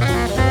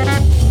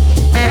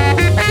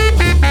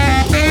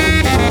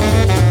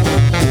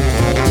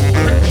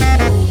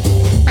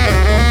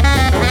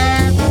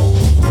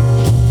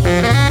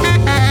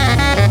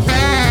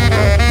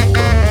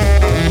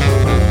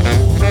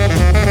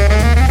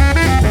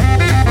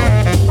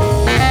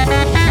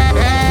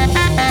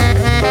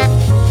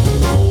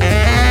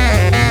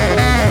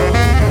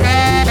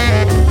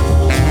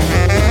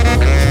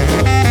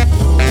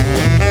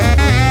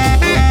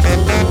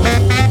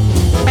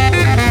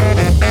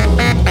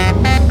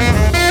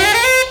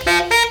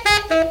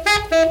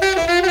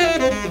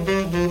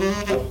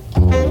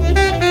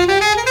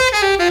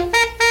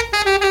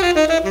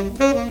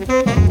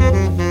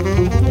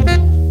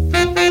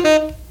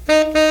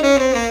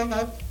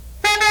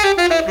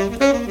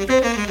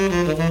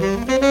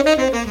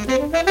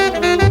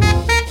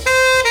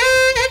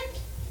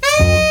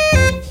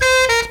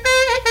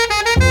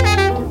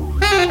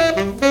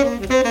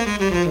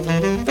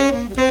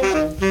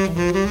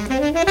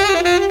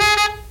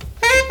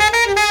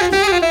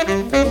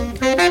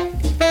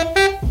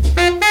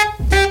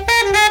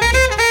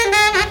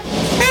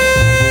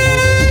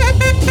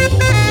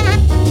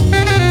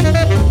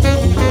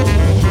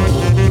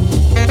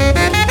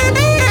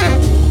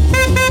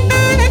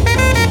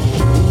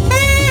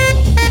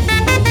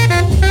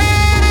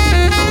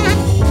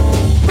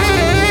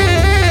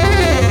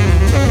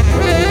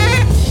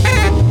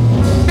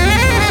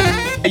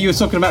 were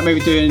talking about maybe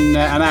doing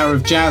an hour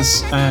of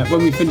jazz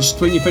when you finish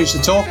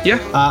the tour. Yeah.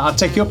 I'll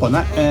take you up on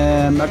that.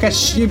 I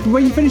guess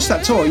when you finish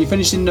that tour, you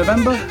finished in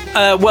November.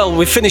 Well,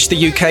 we finished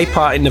the UK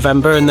part in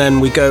November, and then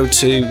we go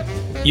to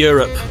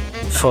Europe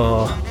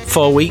for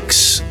 4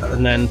 weeks,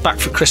 and then back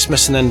for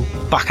Christmas, and then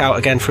back out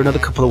again for another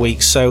couple of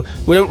weeks. So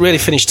we don't really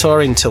finish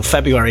touring until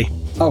February.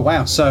 Oh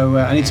wow! So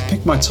I need to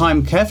pick my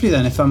time carefully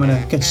then if I'm going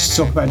to get to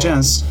talk about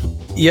jazz.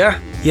 Yeah,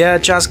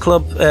 jazz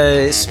club.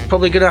 It's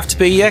probably going to have to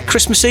be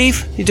Christmas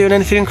Eve. You doing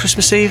anything on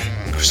Christmas Eve?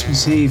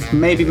 Christmas Eve,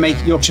 maybe make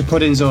Yorkshire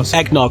puddings or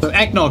Eggnog.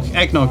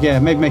 Eggnog. Yeah,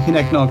 maybe making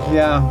eggnog.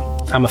 Yeah.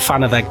 I'm a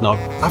fan of eggnog.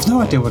 I've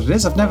no idea what it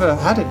is. I've never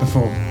had it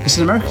before. It's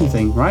an American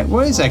thing, right?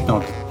 What is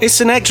eggnog?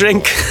 It's an egg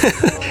drink,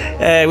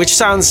 which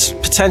sounds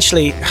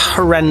potentially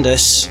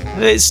horrendous.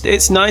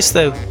 It's nice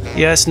though.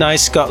 Yeah, it's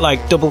nice. Got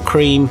like double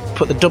cream.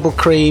 Put the double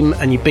cream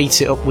and you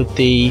beat it up with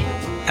the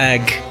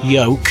egg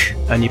yolk,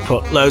 and you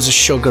put loads of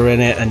sugar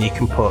in it, and you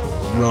can put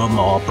rum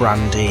or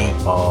brandy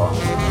or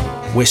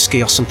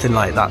whiskey or something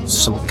like that,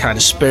 some kind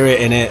of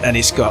spirit in it, and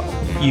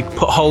you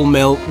put whole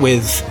milk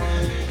with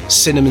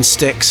cinnamon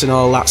sticks and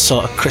all that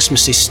sort of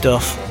Christmassy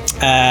stuff,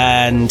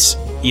 and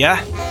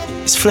yeah,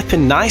 it's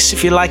flipping nice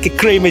if you like a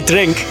creamy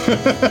drink.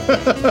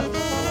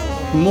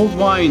 Mulled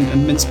wine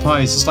and mince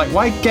pies. It's like,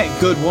 why get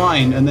good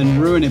wine and then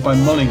ruin it by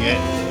mulling it?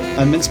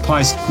 And mince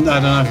pies, I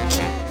don't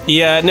know.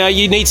 Yeah, no,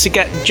 you need to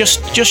get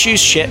just use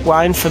shit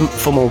wine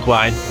for mulled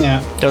wine.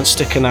 Yeah. Don't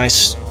stick a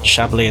nice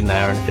Chablis in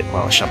there, and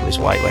well, Chablis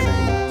white wine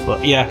anymore.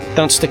 But yeah,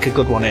 don't stick a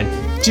good one in.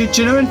 Do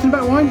you know anything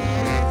about wine?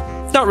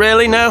 Not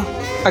really, no.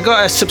 I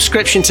got a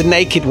subscription to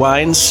Naked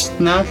Wines.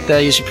 No.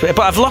 They're usually,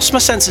 but I've lost my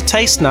sense of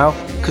taste now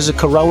because of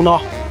Corona.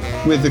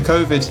 With the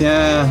COVID,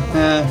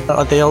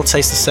 yeah. They all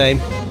taste the same.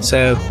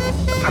 So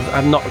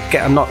I'm not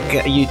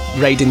getting you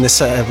raiding this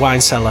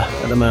wine cellar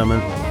at the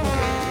moment.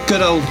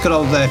 Good old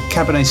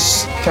Cabernet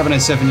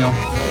Sauvignon.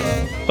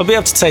 I'll be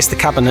able to taste the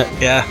cabinet,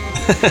 yeah.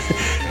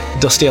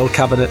 Dusty old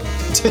cabinet.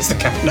 Taste the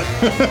cabinet.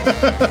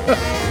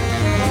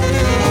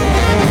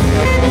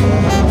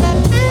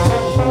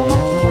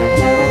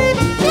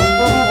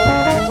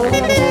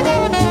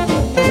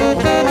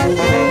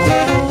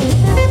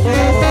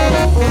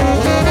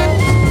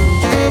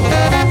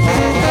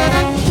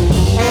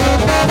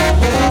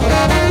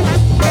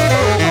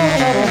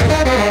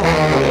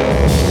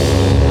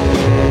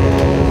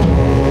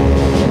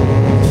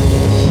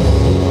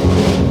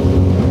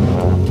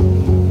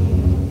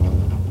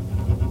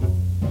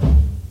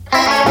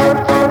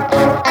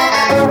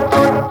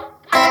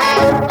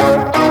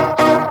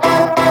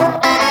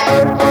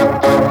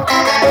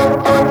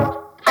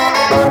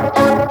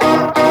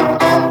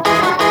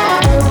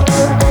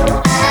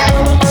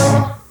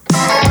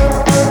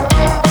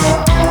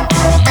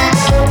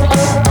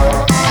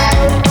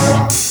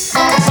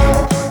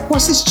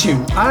 What's this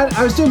tune?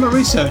 I was doing my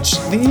research.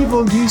 The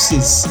Evil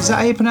Usses. Is that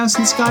how you pronounce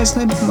this guy's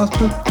name?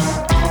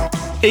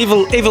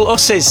 Evil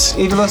Usses.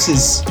 Evil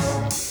Usses.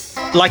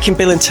 Like in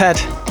Bill and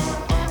Ted.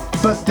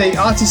 But the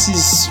artist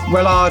is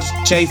Wellard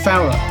J.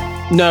 Fowler.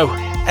 No.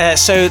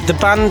 So the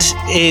band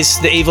is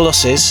the Evil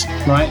Usses.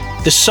 Right.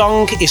 The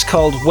song is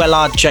called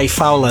Wellard J.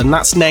 Fowler, and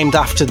that's named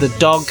after the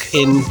dog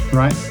in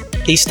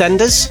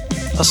EastEnders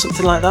or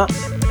something like that.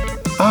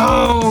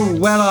 Oh,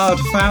 Wellard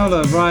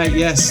Fowler, right,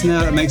 yes, no,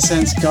 that makes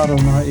sense, God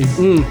almighty.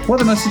 What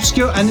the most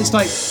obscure, and it's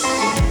like,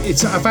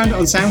 I found it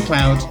on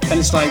SoundCloud, and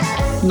it's like,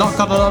 not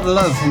got a lot of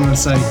love, I'm going to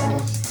say.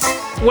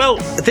 Well,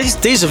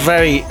 these are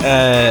very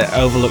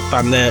overlooked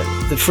band.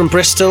 They're from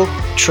Bristol,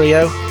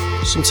 trio,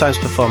 sometimes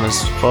perform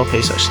as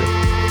 4-piece actually.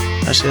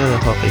 Actually, they're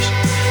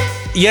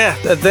 4-piece. Yeah,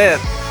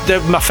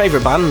 they're my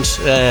favourite band.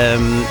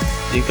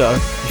 You've got a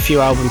few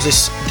albums.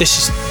 This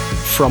is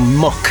from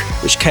Muck,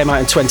 which came out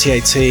in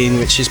 2018,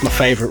 which is my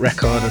favourite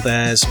record of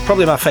theirs.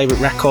 Probably my favourite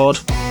record.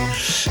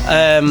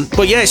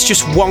 But yeah, it's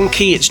just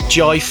wonky, it's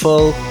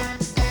joyful,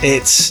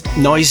 it's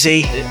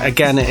noisy.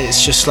 Again,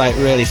 it's just like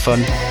really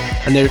fun.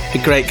 And they're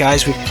great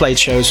guys. We've played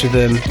shows with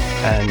them,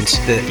 and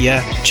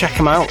check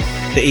them out.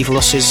 The Evil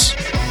Usses.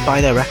 Buy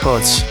their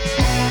records.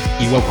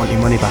 You won't want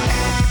your money back.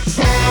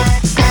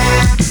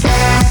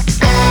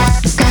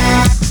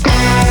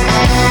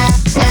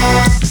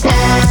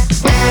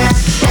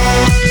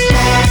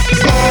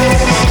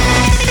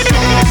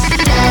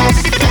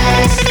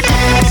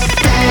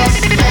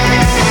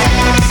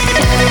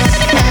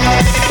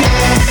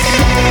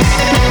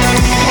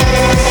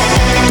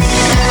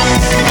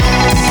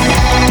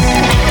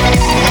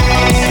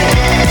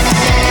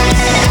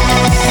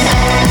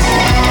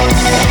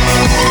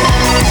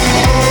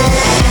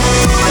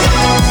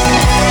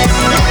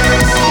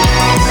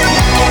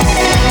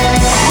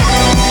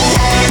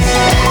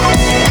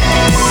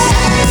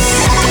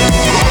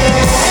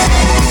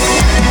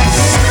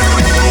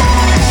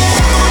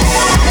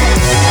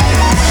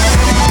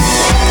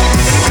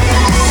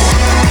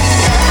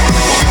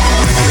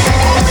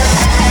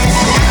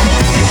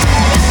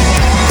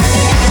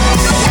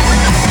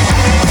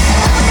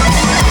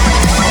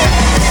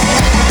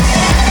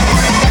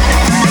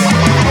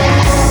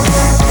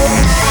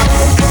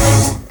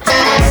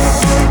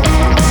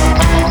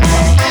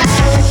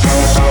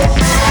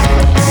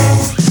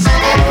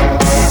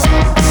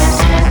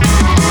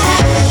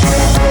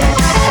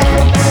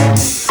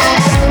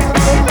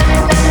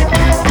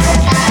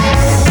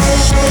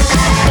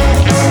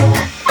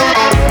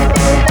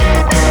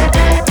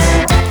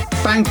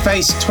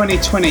 Face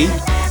 2020.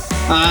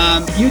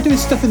 You were doing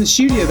stuff in the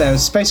studio there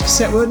with Space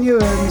Cassette, weren't you?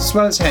 As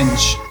well as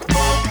Henge.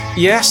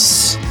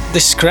 Yes,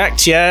 this is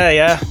correct.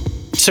 Yeah.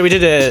 So we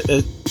did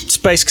a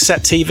Space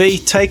Cassette TV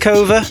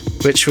takeover,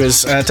 which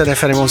was, I don't know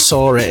if anyone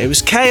saw it. It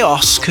was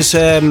chaos because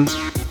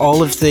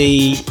all of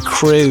the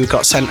crew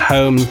got sent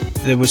home.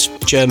 There was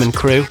German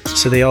crew,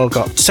 so they all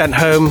got sent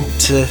home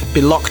to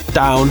be locked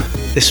down.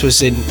 This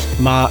was in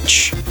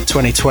March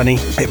 2020.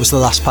 It was the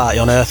last party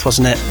on Earth,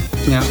 wasn't it?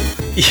 Yeah.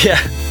 Yeah.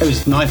 It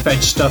was knife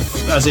edge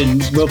stuff, as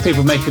in, will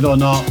people make it or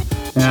not?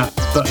 Yeah,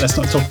 but let's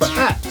not talk about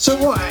that. So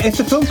what, if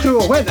the film crew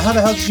all went, how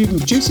the hell did you even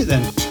produce it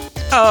then?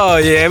 Oh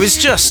yeah, it was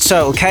just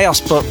total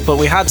chaos, but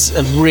we had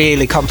a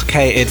really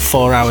complicated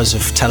 4 hours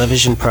of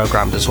television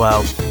programmed as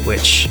well,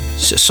 which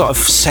sort of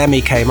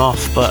semi came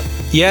off. But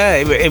yeah,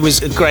 it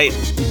was a great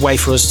way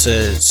for us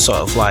to sort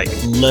of like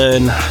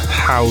learn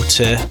how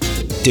to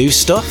do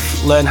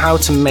stuff, learn how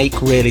to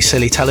make really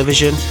silly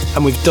television.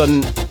 And we've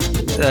done,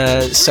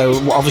 so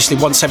obviously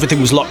once everything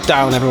was locked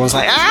down, everyone's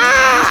like,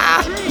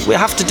 we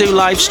have to do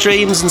live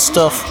streams and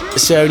stuff.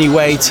 It's the only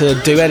way to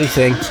do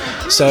anything.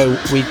 So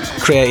we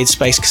created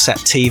Space Cassette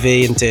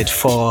TV and did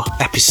 4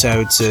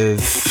 episodes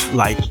of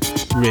like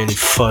really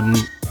fun,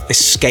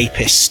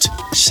 escapist,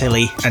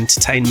 silly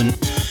entertainment,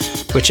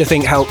 which I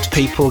think helped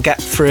people get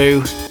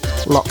through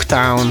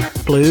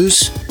lockdown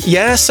blues.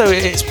 Yeah, so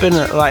it's been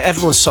like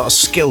everyone's sort of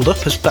skilled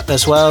up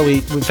as well.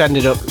 We've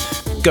ended up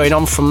going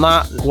on from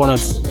that. One of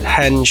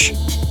Henge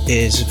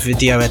is a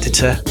video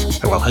editor,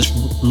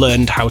 has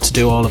learned how to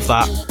do all of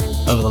that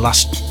over the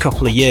last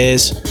couple of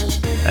years,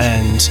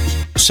 and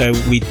so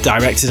we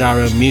directed our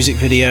own music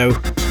video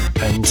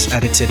and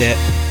edited it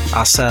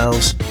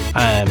ourselves.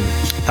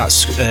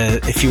 That's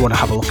if you want to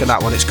have a look at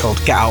that one, it's called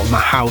Get Out of My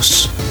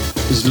House.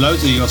 There's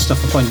loads of your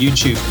stuff up on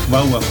YouTube,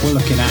 well worth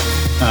looking at.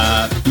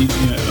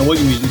 All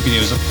your music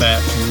videos up there,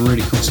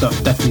 really cool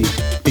stuff. Definitely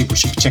people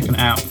should be checking it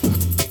out.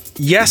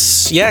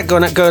 Yes, yeah, go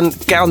and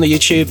get on the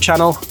YouTube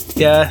channel.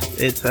 Yeah,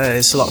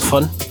 it's a lot of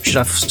fun. We should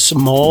have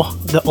some more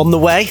on the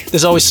way.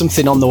 There's always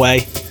something on the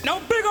way. Now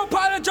big up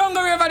all the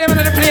jungle river them in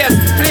the place.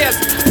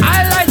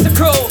 I like the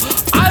crew.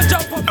 I'll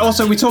jump up.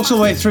 Also, we talked all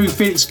the way through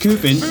Felix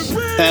Kubin.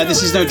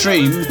 This Is No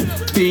Dream.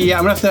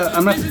 I'm gonna have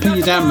to pin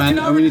you down, man,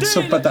 and we need to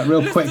talk about that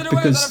real quick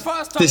because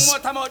this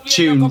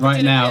tune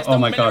right now. Oh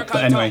my god!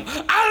 But anyway.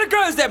 All the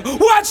girls them,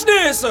 watch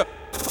this.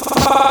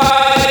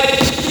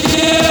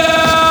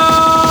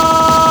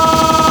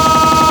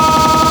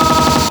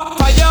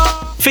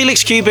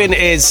 Felix Kubin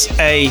is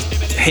a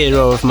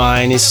hero of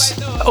mine. He's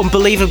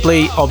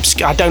unbelievably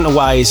obscure. I don't know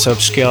why he's so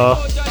obscure,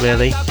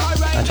 really.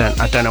 I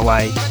don't know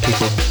why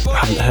people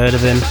haven't heard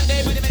of him.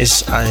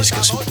 He's got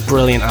some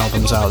brilliant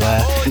albums out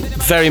there.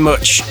 Very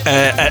much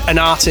an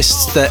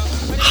artist that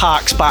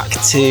harks back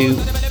to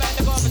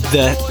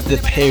the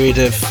period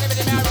of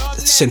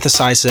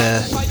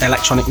synthesizer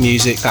electronic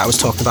music that I was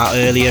talking about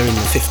earlier in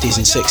the 50s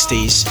and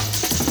 60s.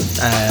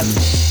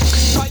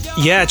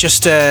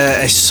 Just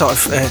a sort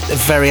of a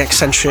very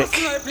eccentric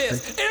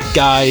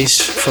guys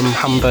from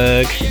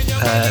Hamburg.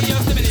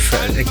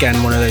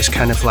 Again, one of those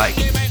kind of like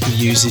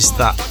uses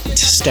that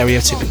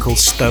stereotypical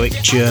stoic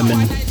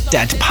German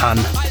deadpan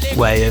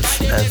way of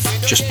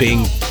just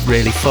being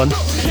really fun.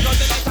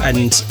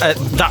 And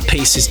that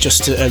piece is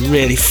just a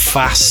really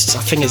fast, I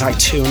think it's like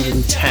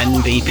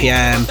 210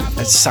 BPM.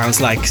 It sounds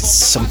like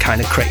some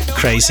kind of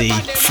crazy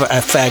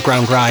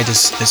fairground ride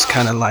has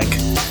kind of like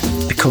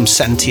become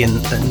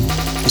sentient and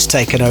has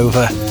taken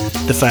over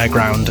the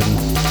fairground, and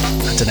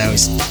I don't know,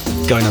 he's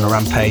going on a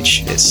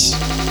rampage. It's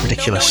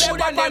ridiculous.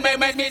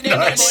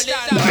 Nice.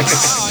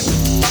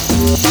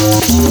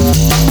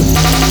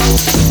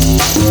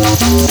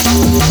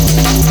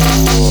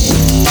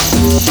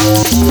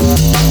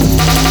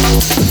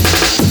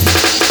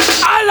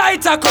 I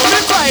light a come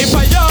and cry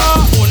for you.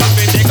 Wanna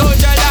be the go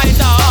to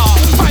lighter.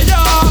 Fire,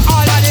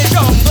 all of the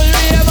jungle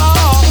river.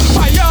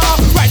 Fire,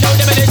 right now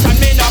the militia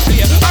me not play.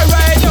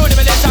 Right now the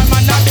militia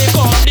man not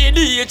become the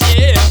DJ.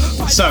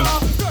 So,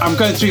 I'm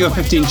going through your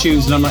 15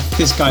 tunes and I'm like,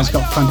 this guy's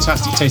got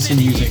fantastic taste in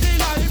music.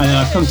 And then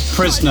I've come to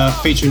Prizna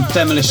featuring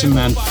Demolition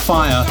Man,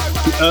 Fire,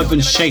 the Urban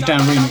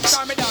Shakedown remix.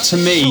 To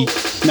me,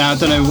 now I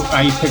don't know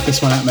how you picked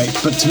this one out, mate,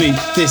 but to me,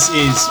 this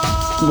is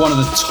one of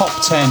the top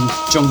 10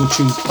 jungle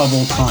tunes of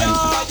all time,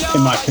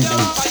 in my opinion.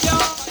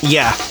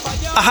 Yeah,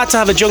 I had to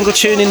have a jungle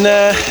tune in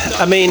there.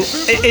 I mean,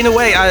 in a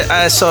way, I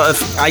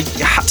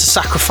had to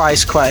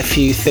sacrifice quite a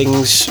few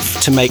things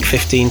to make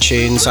 15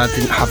 tunes. I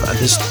didn't have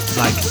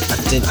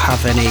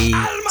any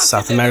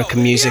South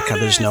American music.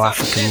 There's no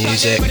African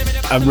music.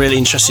 I'm really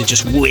interested in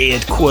just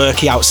weird,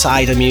 quirky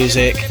outsider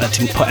music. I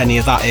didn't put any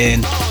of that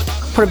in.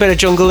 Put a bit of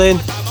jungle in.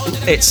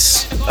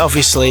 It's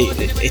obviously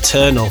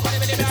eternal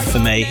for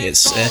me.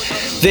 It's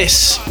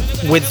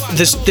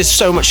there's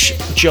so much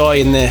joy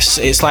in this.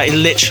 It's like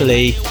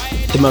literally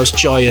the most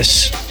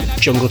joyous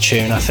jungle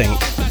tune, I think.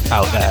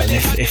 out there, and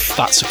if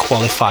that's a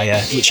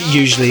qualifier, which it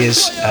usually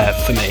is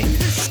for me.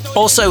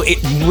 Also, it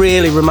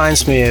really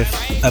reminds me of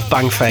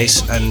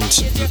Bangface, and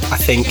I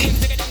think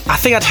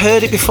I'd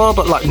heard it before,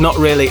 but like not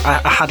really.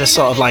 I had a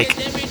sort of like,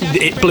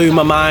 it blew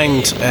my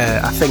mind.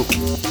 I think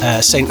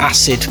Saint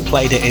Acid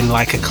played it in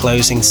like a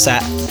closing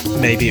set.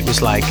 Maybe it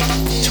was like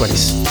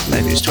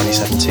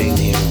 2017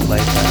 the year we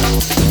played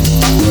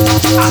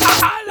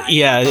that.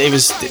 Yeah, it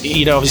was,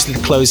 you know, obviously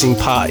the closing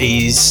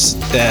parties,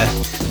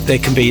 they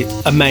can be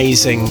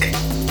amazing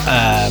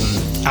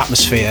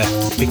atmosphere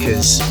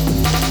because,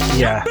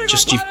 yeah,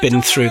 just you've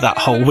been through that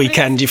whole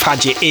weekend, you've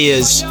had your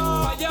ears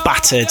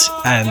battered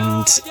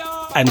and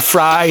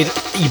fried,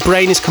 your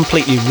brain is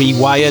completely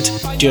rewired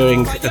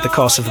during the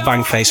course of a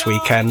Bangface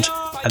weekend,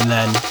 and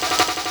then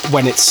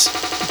when it's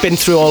been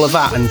through all of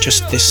that and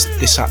just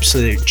this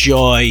absolute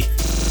joy,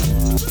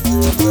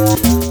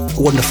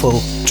 wonderful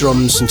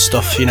drums and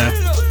stuff, you know.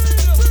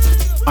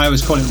 I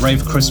always call it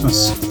Rave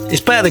Christmas. It's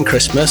better than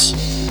Christmas.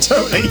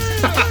 Totally.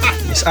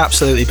 It's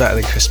absolutely better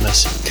than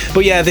Christmas.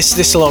 But yeah,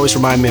 this will always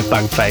remind me of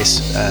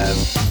Bangface,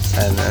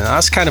 and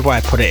that's kind of why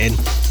I put it in.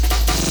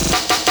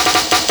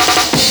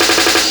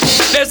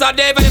 There's a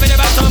day, but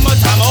never so much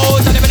time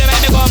out. And if they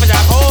make me go for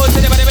that house,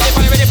 and if they me up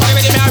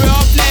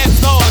next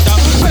note.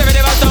 But if they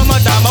never so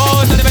much time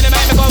out, and if they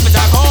make me go for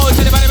that house,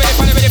 and if they me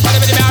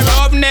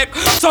up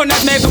next. So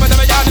let's make up with the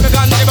yard, the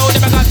gun, the boat,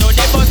 the gun, no,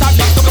 they both have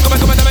me.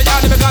 Come with the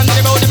yard, the gun,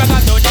 the boat, the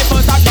gun, no, they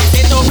both have me.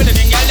 Sit open the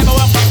thing, never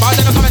walk me.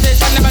 Pause the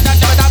conversation, never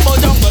that about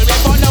jungle. We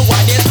found out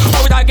what is.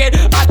 How would I get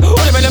at? Who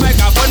the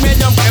microphone, me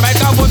jump, the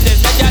microphone, this,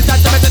 me just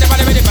touch the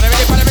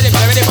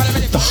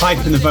The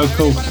hype in the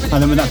vocal, and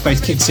then when that bass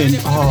kicks in,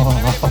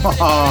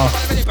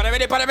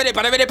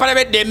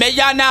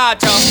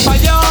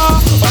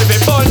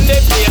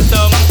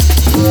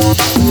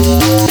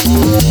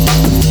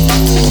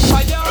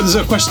 There's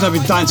a question I've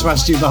been dying to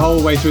ask you the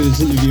whole way through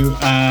this interview,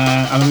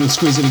 and I'm going to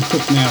squeeze it in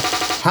quick now.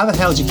 How the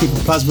hell do you keep a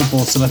plasma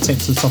ball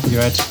sellotaped to the top of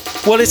your head?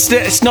 Well, it's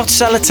not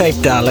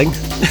sellotape, darling.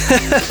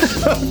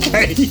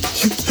 Okay.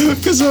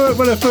 Because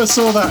when I first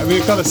saw that, I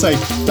mean, I've got to say,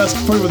 that's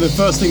probably the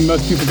first thing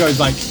most people go is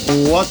like,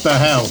 what the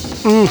hell?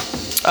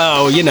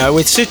 Oh, you know,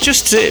 it's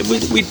just,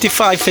 we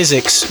defy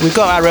physics. We've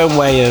got our own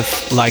way of,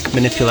 like,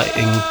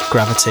 manipulating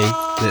gravity.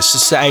 It's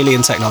just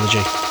alien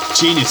technology.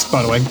 Genius,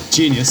 by the way.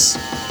 Genius.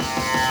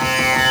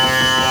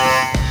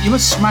 You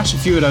must smash a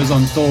few of those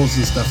on doors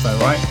and stuff, though,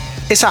 right?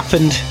 It's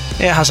happened.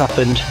 It has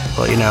happened.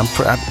 But, you know,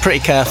 I'm pretty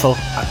careful.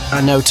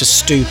 I know to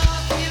stoop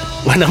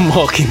when I'm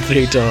walking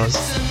through doors.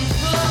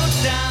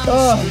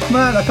 Oh,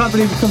 man, I can't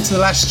believe we've come to the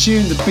last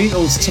tune. The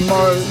Beatles,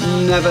 Tomorrow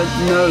Never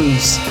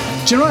Knows.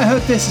 Do you know what? I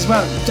heard this as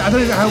well. I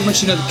don't know how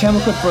much you know the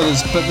Chemical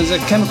Brothers, but there's a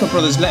Chemical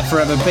Brothers, Let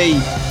Forever Be.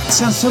 It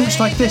sounds so much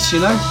like this, you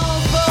know?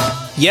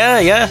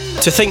 Yeah.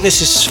 To think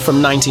this is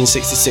from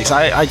 1966,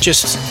 I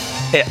just...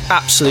 It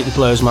absolutely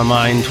blows my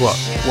mind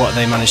what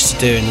they managed to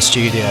do in the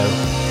studio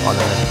on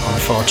a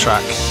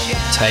 4-track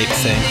tape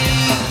thing.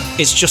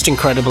 It's just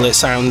incredible. It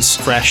sounds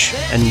fresh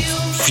and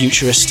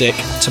futuristic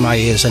to my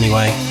ears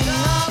anyway.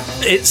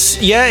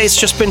 It's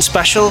just been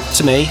special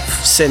to me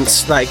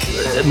since like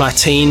my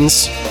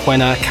teens,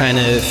 when I kind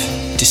of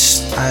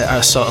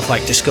I sort of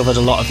like discovered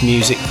a lot of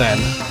music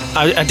then.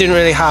 I didn't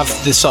really have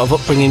this sort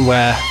of upbringing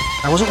where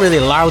I wasn't really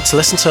allowed to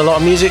listen to a lot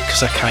of music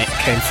because I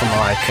came from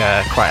like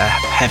quite a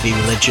heavy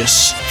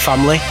religious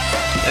family.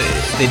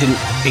 They didn't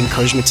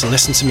encourage me to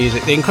listen to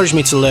music. They encouraged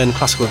me to learn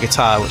classical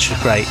guitar, which was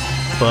great,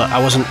 but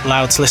I wasn't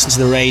allowed to listen to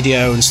the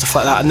radio and stuff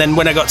like that. And then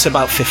when I got to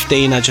about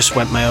 15, I just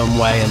went my own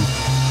way and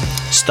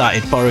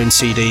started borrowing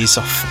CDs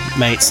off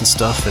mates and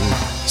stuff, and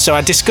so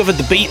I discovered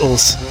the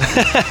Beatles.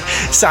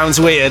 Sounds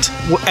weird.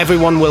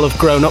 Everyone will have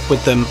grown up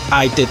with them.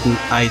 I didn't.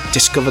 I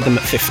discovered them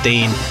at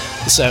 15,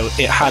 so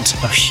it had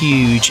a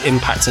huge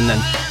impact. And then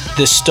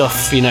the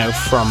stuff, you know,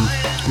 from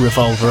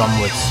Revolver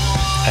onwards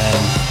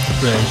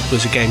really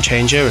was a game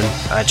changer, and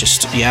I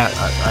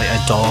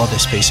adore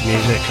this piece of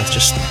music.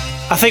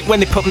 I think when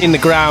they put me in the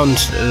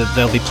ground,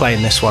 they'll be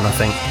playing this one, I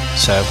think,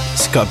 so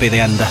it's got to be the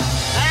ender.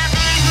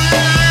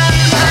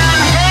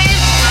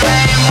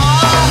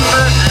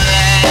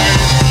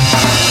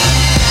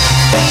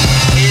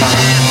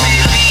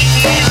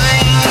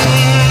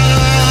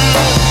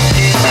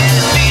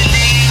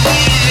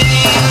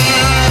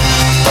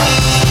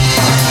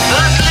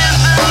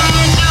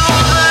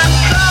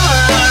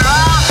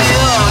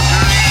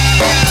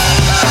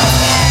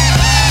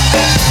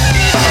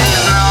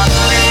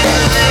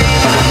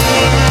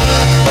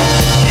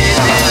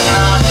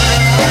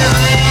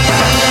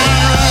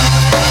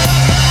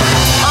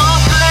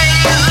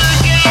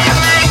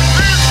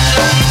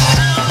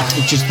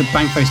 Just the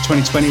Bangface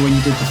 2020 when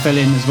you did the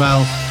fill-in as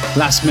well,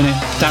 last minute,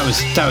 that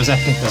was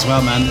epic as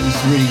well, man. It was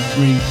really,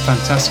 really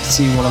fantastic to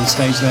see you all on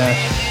stage there,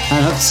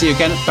 and I hope to see you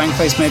again at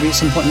Bangface maybe at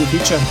some point in the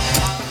future.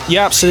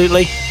 Yeah,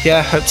 absolutely.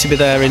 Yeah, hope to be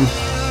there in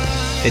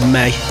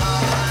May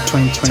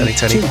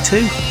 2022.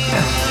 Yeah.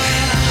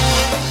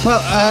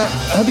 Well, I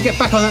hope you get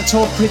back on that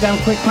tour pretty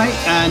damn quick, mate,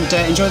 and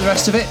enjoy the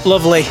rest of it.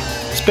 Lovely.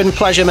 It's been a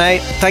pleasure,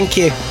 mate. Thank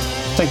you.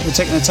 Thank you for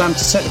taking the time to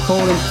set the call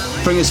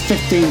and bring us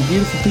 15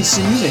 beautiful pieces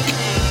of music.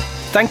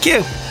 Thank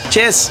you.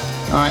 Cheers.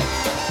 All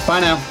right. Bye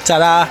now.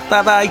 Ta-da.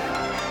 Bye-bye.